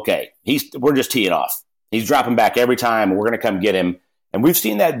like, okay, we're just teeing off. He's dropping back every time, and we're going to come get him. And we've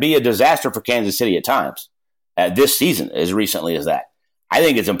seen that be a disaster for Kansas City at times this season, as recently as that. I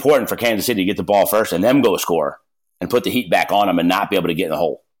think it's important for Kansas City to get the ball first and them go score and put the heat back on them and not be able to get in the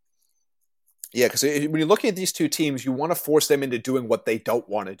hole. Yeah, because when you're looking at these two teams, you want to force them into doing what they don't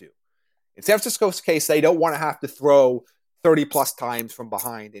want to do. In San Francisco's case, they don't want to have to throw 30-plus times from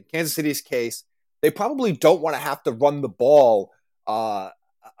behind. In Kansas City's case, they probably don't want to have to run the ball a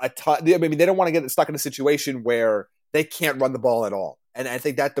ton. I mean, they don't want to get stuck in a situation where they can't run the ball at all. And I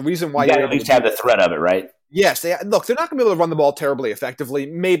think that the reason why you at least have the threat of it, right? Yes. They're not going to be able to run the ball terribly effectively.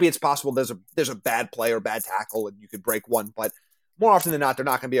 Maybe it's possible there's a bad play or bad tackle and you could break one, but more often than not, they're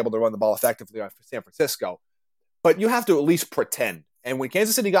not going to be able to run the ball effectively on San Francisco. But you have to at least pretend. And when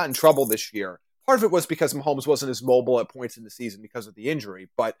Kansas City got in trouble this year, part of it was because Mahomes wasn't as mobile at points in the season because of the injury.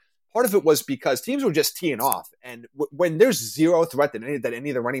 But part of it was because teams were just teeing off. And when there's zero threat that any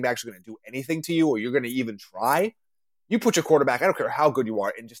of the running backs are going to do anything to you or you're going to even try, you put your quarterback, I don't care how good you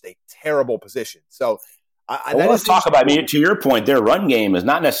are, in just a terrible position. So let's talk about, to your point, their run game is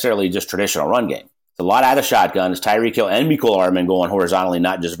not necessarily just traditional run game. It's a lot out of shotgun. It's Tyreek Hill and Mecole Hardman going horizontally,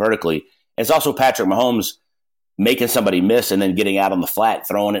 not just vertically. And it's also Patrick Mahomes making somebody miss and then getting out on the flat,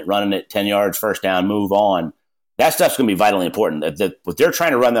 throwing it, running it, 10 yards, first down, move on. That stuff's going to be vitally important. If they're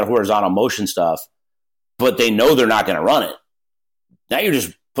trying to run that horizontal motion stuff, but they know they're not going to run it, now you're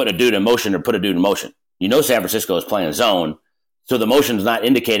just putting a dude in motion or put a dude in motion. You know San Francisco is playing a zone, so the motion's not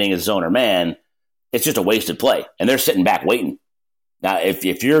indicating it's zone or man. It's just a wasted play, and they're sitting back waiting. Now, if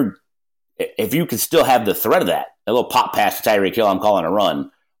you can still have the threat of that, a little pop pass to Tyreek Hill, I'm calling a run,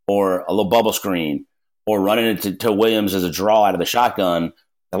 or a little bubble screen, or running it to Williams as a draw out of the shotgun,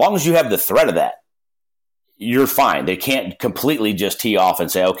 as long as you have the threat of that, you're fine. They can't completely just tee off and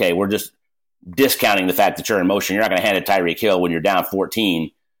say, okay, we're just discounting the fact that you're in motion. You're not going to hand it to Tyreek Hill when you're down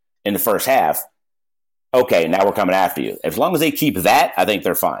 14 in the first half. Okay, now we're coming after you. As long as they keep that, I think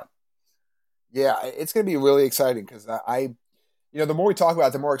they're fine. Yeah, it's going to be really exciting because the more we talk about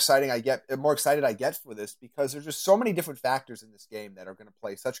it, the more excited I get for this because there's just so many different factors in this game that are going to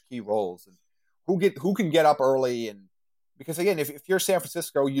play such key roles and who can get up early. And because again, if you're San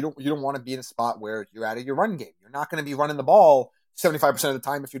Francisco, you don't want to be in a spot where you're out of your run game. You're not going to be running the ball 75% of the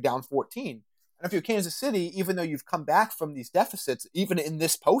time if you're down 14. And if you're Kansas City, even though you've come back from these deficits, even in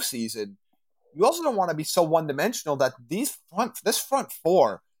this postseason, you also don't want to be so one-dimensional that this front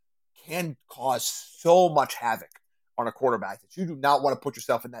four can cause so much havoc on a quarterback that you do not want to put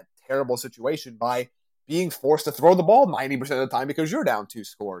yourself in that terrible situation by being forced to throw the ball 90% of the time because you're down 2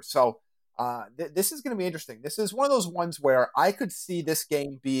 scores. So this is going to be interesting. This is one of those ones where I could see this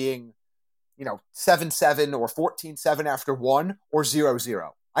game being, 7-7 or 14-7 after 1 or 0-0.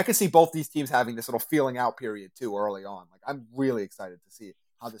 I could see both these teams having this little feeling out period too early on. Like I'm really excited to see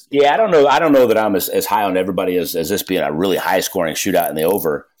how this game I don't know that I'm as high on everybody as this being a really high scoring shootout in the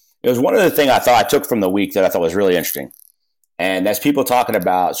over. It was one of the things I took from the week that I thought was really interesting. And that's people talking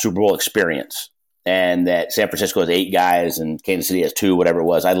about Super Bowl experience and that San Francisco has 8 guys and Kansas City has 2, whatever it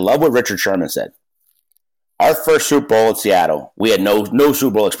was. I love what Richard Sherman said. Our first Super Bowl in Seattle, we had no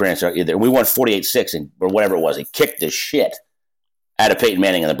Super Bowl experience either. We won 48-6 or whatever it was. He kicked the shit out of Peyton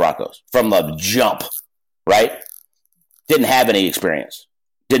Manning and the Broncos from the jump, right? Didn't have any experience.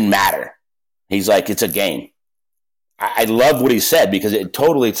 Didn't matter. He's like, it's a game. I love what he said because it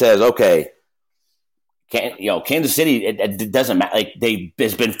totally says, okay, Kansas City, it doesn't matter. Like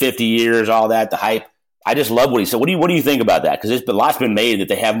it's been 50 years, all that, the hype. I just love what he said. What do you think about that? Because a lot's been made that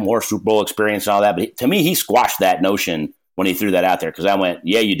they have more Super Bowl experience and all that. But to me, he squashed that notion when he threw that out there. Because I went,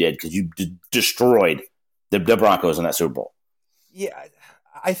 yeah, you did, because you destroyed the Broncos in that Super Bowl. Yeah,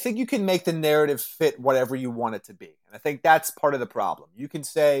 I think you can make the narrative fit whatever you want it to be. And I think that's part of the problem. You can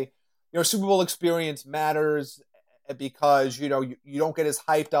say, Super Bowl experience matters because, you don't get as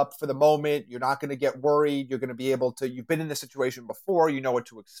hyped up for the moment. You're not going to get worried. You're going to be able to, you've been in this situation before. You know what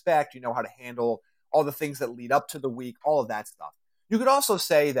to expect. You know how to handle all the things that lead up to the week, all of that stuff. You could also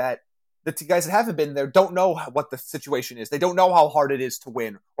say that the guys that haven't been there don't know what the situation is. They don't know how hard it is to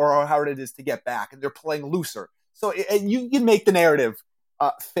win or how hard it is to get back, and they're playing looser. So you can make the narrative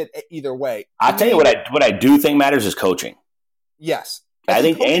fit either way. I'll tell you what I do think matters is coaching. Yes. I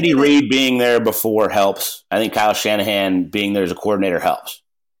think Andy Reid being there before helps. I think Kyle Shanahan being there as a coordinator helps.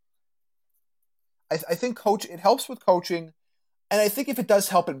 I think it helps with coaching. And I think if it does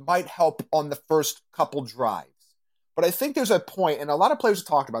help, it might help on the first couple drives. But I think there's a point, and a lot of players have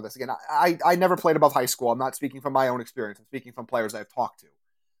talked about this. Again, I never played above high school. I'm not speaking from my own experience. I'm speaking from players I've talked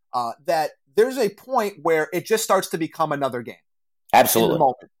to. That there's a point where it just starts to become another game. Absolutely. In the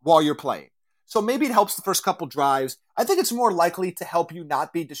moment while you're playing. So maybe it helps the first couple drives. I think it's more likely to help you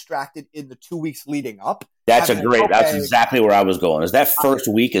not be distracted in the 2 weeks leading up. That's exactly where I was going. Is that first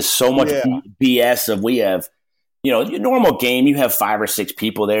week is so much BS of we have – your normal game, you have 5 or 6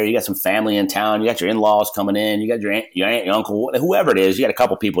 people there. You got some family in town. You got your in-laws coming in. You got your aunt, your uncle, whoever it is. You got a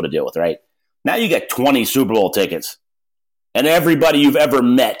couple people to deal with, right? Now you got 20 Super Bowl tickets, and everybody you've ever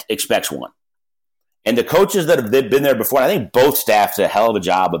met expects one. And the coaches that have been there before, I think both staffs did a hell of a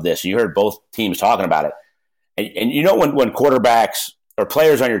job of this. You heard both teams talking about it. And when quarterbacks or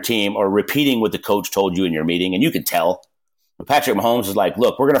players on your team are repeating what the coach told you in your meeting, and you can tell, Patrick Mahomes is like,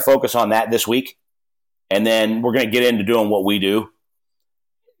 look, we're going to focus on that this week. And then we're going to get into doing what we do.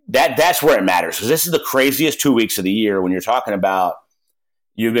 That's where it matters, because this is the craziest 2 weeks of the year when you're talking about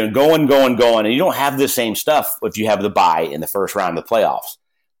you've been going, and you don't have the same stuff if you have the bye in the first round of the playoffs.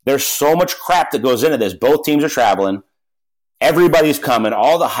 There's so much crap that goes into this. Both teams are traveling. Everybody's coming,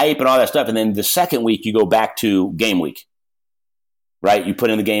 all the hype and all that stuff. And then the second week, you go back to game week, right? You put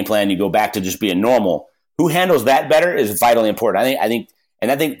in the game plan, you go back to just being normal. Who handles that better is vitally important. I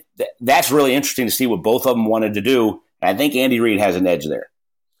think that's really interesting to see what both of them wanted to do. And I think Andy Reid has an edge there.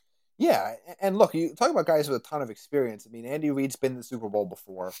 Yeah, and look, you talk about guys with a ton of experience. I mean, Andy Reid's been in the Super Bowl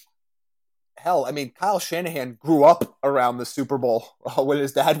before. Hell, I mean, Kyle Shanahan grew up around the Super Bowl when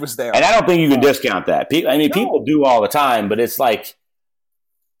his dad was there. And I don't think you can discount that. People do all the time, but it's like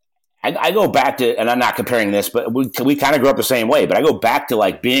I go back to, and I'm not comparing this, but we kind of grew up the same way. But I go back to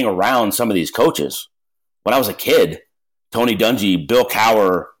like being around some of these coaches when I was a kid. Tony Dungy, Bill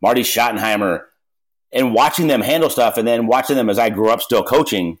Cowher, Marty Schottenheimer, and watching them handle stuff, and then watching them as I grew up still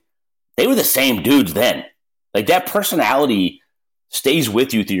coaching, they were the same dudes then. Like that personality stays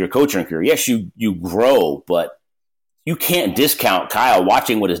with you through your coaching career. Yes, you grow, but you can't discount Kyle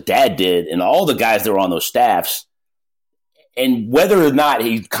watching what his dad did and all the guys that were on those staffs. And whether or not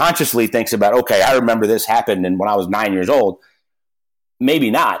he consciously thinks about, okay, I remember this happened and when I was 9 years old,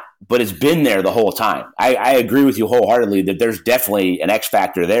 maybe not, but it's been there the whole time. I agree with you wholeheartedly that there's definitely an X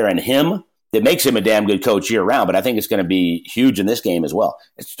factor there in him that makes him a damn good coach year round, but I think it's going to be huge in this game as well.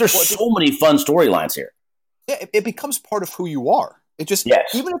 There's so many fun storylines here. Yeah, it becomes part of who you are. It just,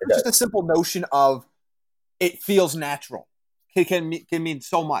 even if it's just a simple notion of it feels natural, it can mean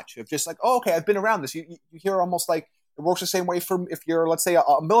so much. If just like, oh, okay, I've been around this. You hear almost like it works the same way from if you're, let's say, a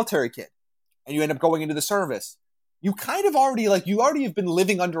military kid and you end up going into the service. You kind of already have been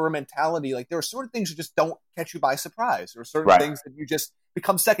living under a mentality. Like there are certain things that just don't catch you by surprise. There are certain things that you just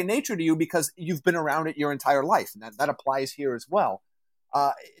become second nature to you because you've been around it your entire life. And that applies here as well.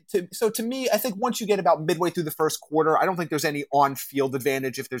 So to me, I think once you get about midway through the first quarter, I don't think there's any on-field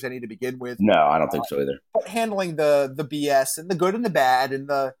advantage if there's any to begin with. No, I don't think so either. But handling the BS and the good and the bad and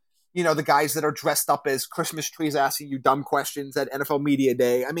the guys that are dressed up as Christmas trees asking you dumb questions at NFL Media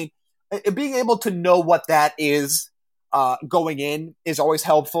Day. I mean, being able to know what that is going in is always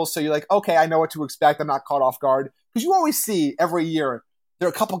helpful. So you're like, okay, I know what to expect. I'm not caught off guard. Because you always see every year, there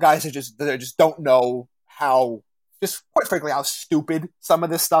are a couple guys that just don't know how, just quite frankly, how stupid some of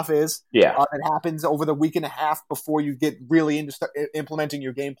this stuff is. Yeah. It happens over the week and a half before you get really into implementing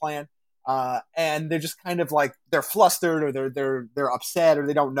your game plan. And they're just kind of like, they're flustered or they're upset or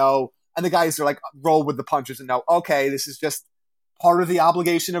they don't know. And the guys are like, roll with the punches and know, okay, this is just part of the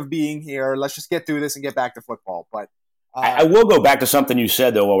obligation of being here. Let's just get through this and get back to football. But I will go back to something you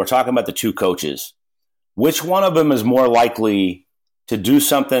said, though, while we're talking about the two coaches. Which one of them is more likely to do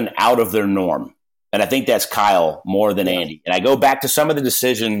something out of their norm? And I think that's Kyle more than Andy. And I go back to some of the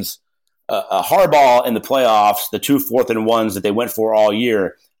decisions, Harbaugh in the playoffs, the 2 4th-and-1s that they went for all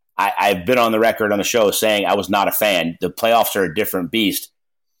year. I've been on the record on the show saying I was not a fan. The playoffs are a different beast.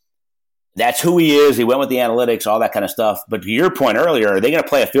 That's who he is. He went with the analytics, all that kind of stuff. But to your point earlier, are they going to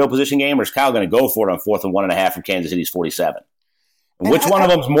play a field position game, or is Kyle going to go for it on 4th and 1.5 from Kansas City's 47? Which one of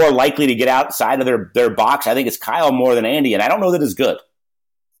them is more likely to get outside of their box? I think it's Kyle more than Andy, and I don't know that it's good.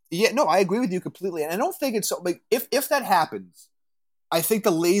 Yeah, no, I agree with you completely. And I don't think it's so, like, if that happens, I think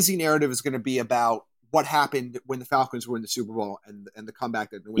the lazy narrative is going to be about what happened when the Falcons were in the Super Bowl and the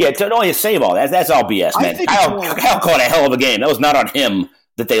comeback. Don't you save all that. That's all BS, man. Kyle caught a hell of a game. That was not on him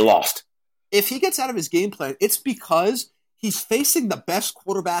that they lost. If he gets out of his game plan, it's because he's facing the best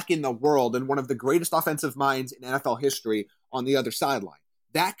quarterback in the world and one of the greatest offensive minds in NFL history on the other sideline.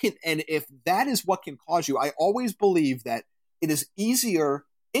 And if that is what can cause you, I always believe that it is easier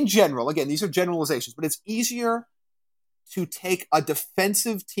in general. Again, these are generalizations, but it's easier to take a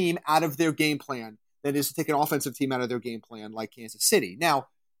defensive team out of their game plan than it is to take an offensive team out of their game plan like Kansas City. Now,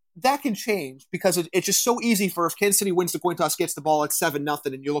 that can change because it's just so easy for if Kansas City wins the coin toss, gets the ball at 7-0,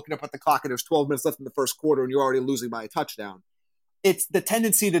 and you're looking up at the clock and there's 12 minutes left in the first quarter and you're already losing by a touchdown. It's the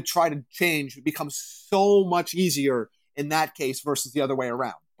tendency to try to change becomes so much easier in that case versus the other way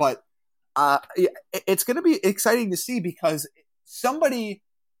around. But it's going to be exciting to see because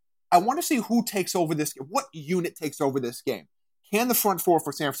I want to see who takes over this game. What unit takes over this game? Can the front four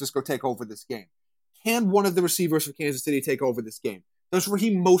for San Francisco take over this game? Can one of the receivers for Kansas City take over this game? Does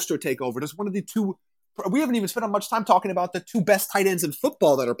Raheem Mostert take over? Does one of the two – we haven't even spent much time talking about the two best tight ends in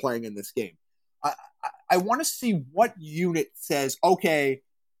football that are playing in this game. I want to see what unit says, okay,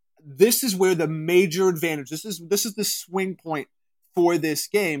 this is where the major advantage – this is the swing point for this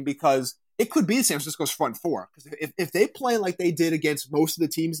game because it could be San Francisco's front four. Because if they play like they did against most of the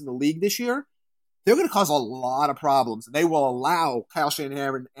teams in the league this year, they're going to cause a lot of problems. And they will allow Kyle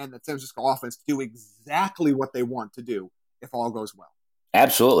Shanahan and the San Francisco offense to do exactly what they want to do if all goes well.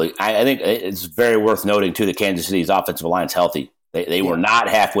 Absolutely. I think it's very worth noting, too, that Kansas City's offensive line's healthy. They were not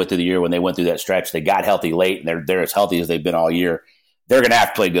halfway through the year when they went through that stretch. They got healthy late, and they're as healthy as they've been all year. They're going to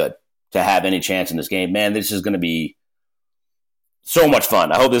have to play good to have any chance in this game. Man, this is going to be so much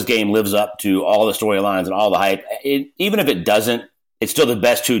fun. I hope this game lives up to all the storylines and all the hype. Even if it doesn't, it's still the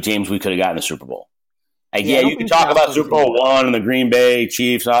best two teams we could have gotten in the Super Bowl. You can talk about Super Bowl I and the Green Bay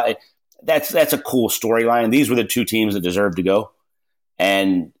Chiefs. That's a cool storyline. These were the two teams that deserved to go.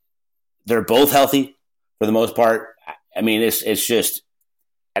 And they're both healthy for the most part. I mean, it's just,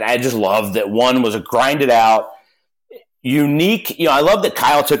 and I just love that one was a grinded out, unique. I love that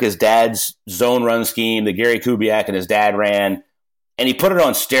Kyle took his dad's zone run scheme that Gary Kubiak and his dad ran, and he put it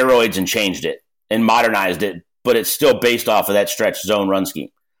on steroids and changed it and modernized it, but it's still based off of that stretch zone run scheme.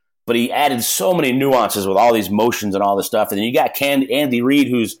 But he added so many nuances with all these motions and all this stuff. And then you got Andy Reid,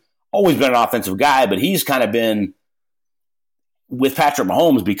 who's always been an offensive guy, but he's kind of been, with Patrick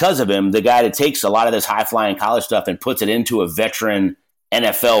Mahomes, because of him, the guy that takes a lot of this high-flying college stuff and puts it into a veteran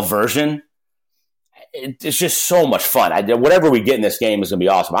NFL version. It's just so much fun. Whatever we get in this game is going to be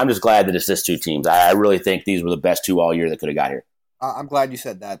awesome. I'm just glad that it's this two teams. I really think these were the best two all year that could have got here. I'm glad you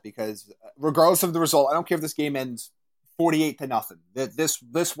said that because regardless of the result, I don't care if this game ends 48-0.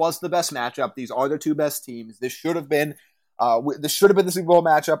 This was the best matchup. These are the two best teams. This should have been the Super Bowl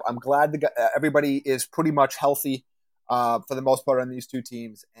matchup. I'm glad everybody is pretty much healthy for the most part on these two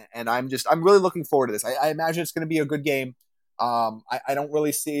teams, and I'm really looking forward to this. I imagine it's going to be a good game. I don't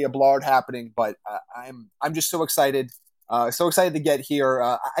really see a blowout happening, but I'm just so excited to get here.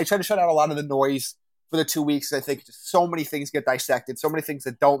 I try to shut out a lot of the noise for the 2 weeks. I think just so many things get dissected, so many things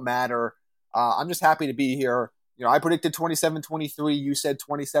that don't matter. I'm just happy to be here. I predicted 27-23. You said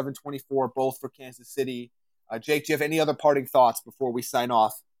 27-24, both for Kansas City. Jake, do you have any other parting thoughts before we sign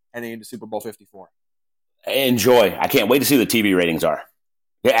off heading into Super Bowl 54? Enjoy. I can't wait to see what the TV ratings are.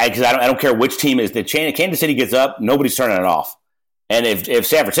 Because I don't care which team is. Kansas City gets up, nobody's turning it off. And if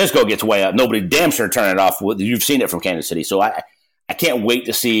San Francisco gets way up, nobody damn sure turning it off. You've seen it from Kansas City. So I can't wait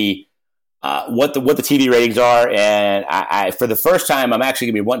to see what the TV ratings are. And I for the first time, I'm actually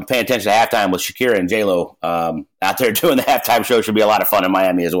going to be wanting to pay attention to halftime with Shakira and J-Lo out there doing the halftime show. Should be a lot of fun in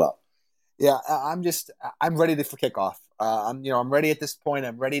Miami as well. Yeah, I'm ready for kickoff. I'm ready at this point.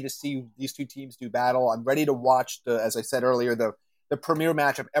 I'm ready to see these two teams do battle. I'm ready to watch as I said earlier, the premier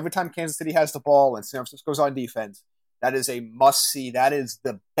matchup. Every time Kansas City has the ball and San Francisco's on defense, that is a must-see. That is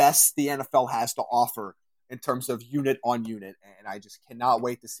the best the NFL has to offer in terms of unit on unit, and I just cannot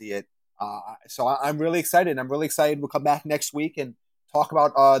wait to see it. So I'm really excited. We'll come back next week and talk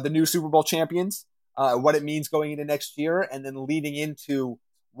about the new Super Bowl champions, what it means going into next year, and then leading into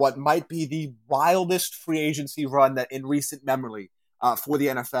what might be the wildest free agency run that in recent memory for the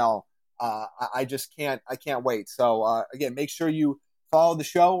NFL. I can't wait. So again, make sure you follow the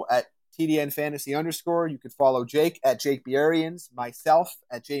show at TDN Fantasy _. You can follow Jake at Jake Bierians, myself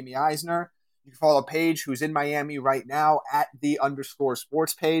at Jamie Eisner. You can follow Paige, who's in Miami right now, at the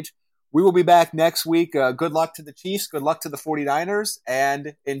 _sports page. We will be back next week. Good luck to the Chiefs. Good luck to the 49ers.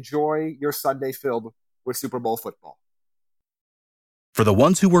 And enjoy your Sunday filled with Super Bowl football. For the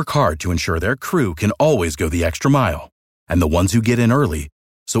ones who work hard to ensure their crew can always go the extra mile, and the ones who get in early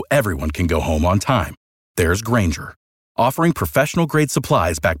so everyone can go home on time, there's Grainger, offering professional-grade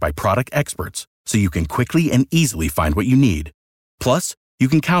supplies backed by product experts so you can quickly and easily find what you need. Plus, you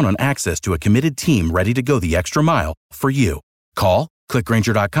can count on access to a committed team ready to go the extra mile for you. Call, click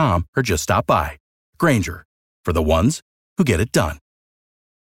Grainger.com, or just stop by. Grainger, for the ones who get it done.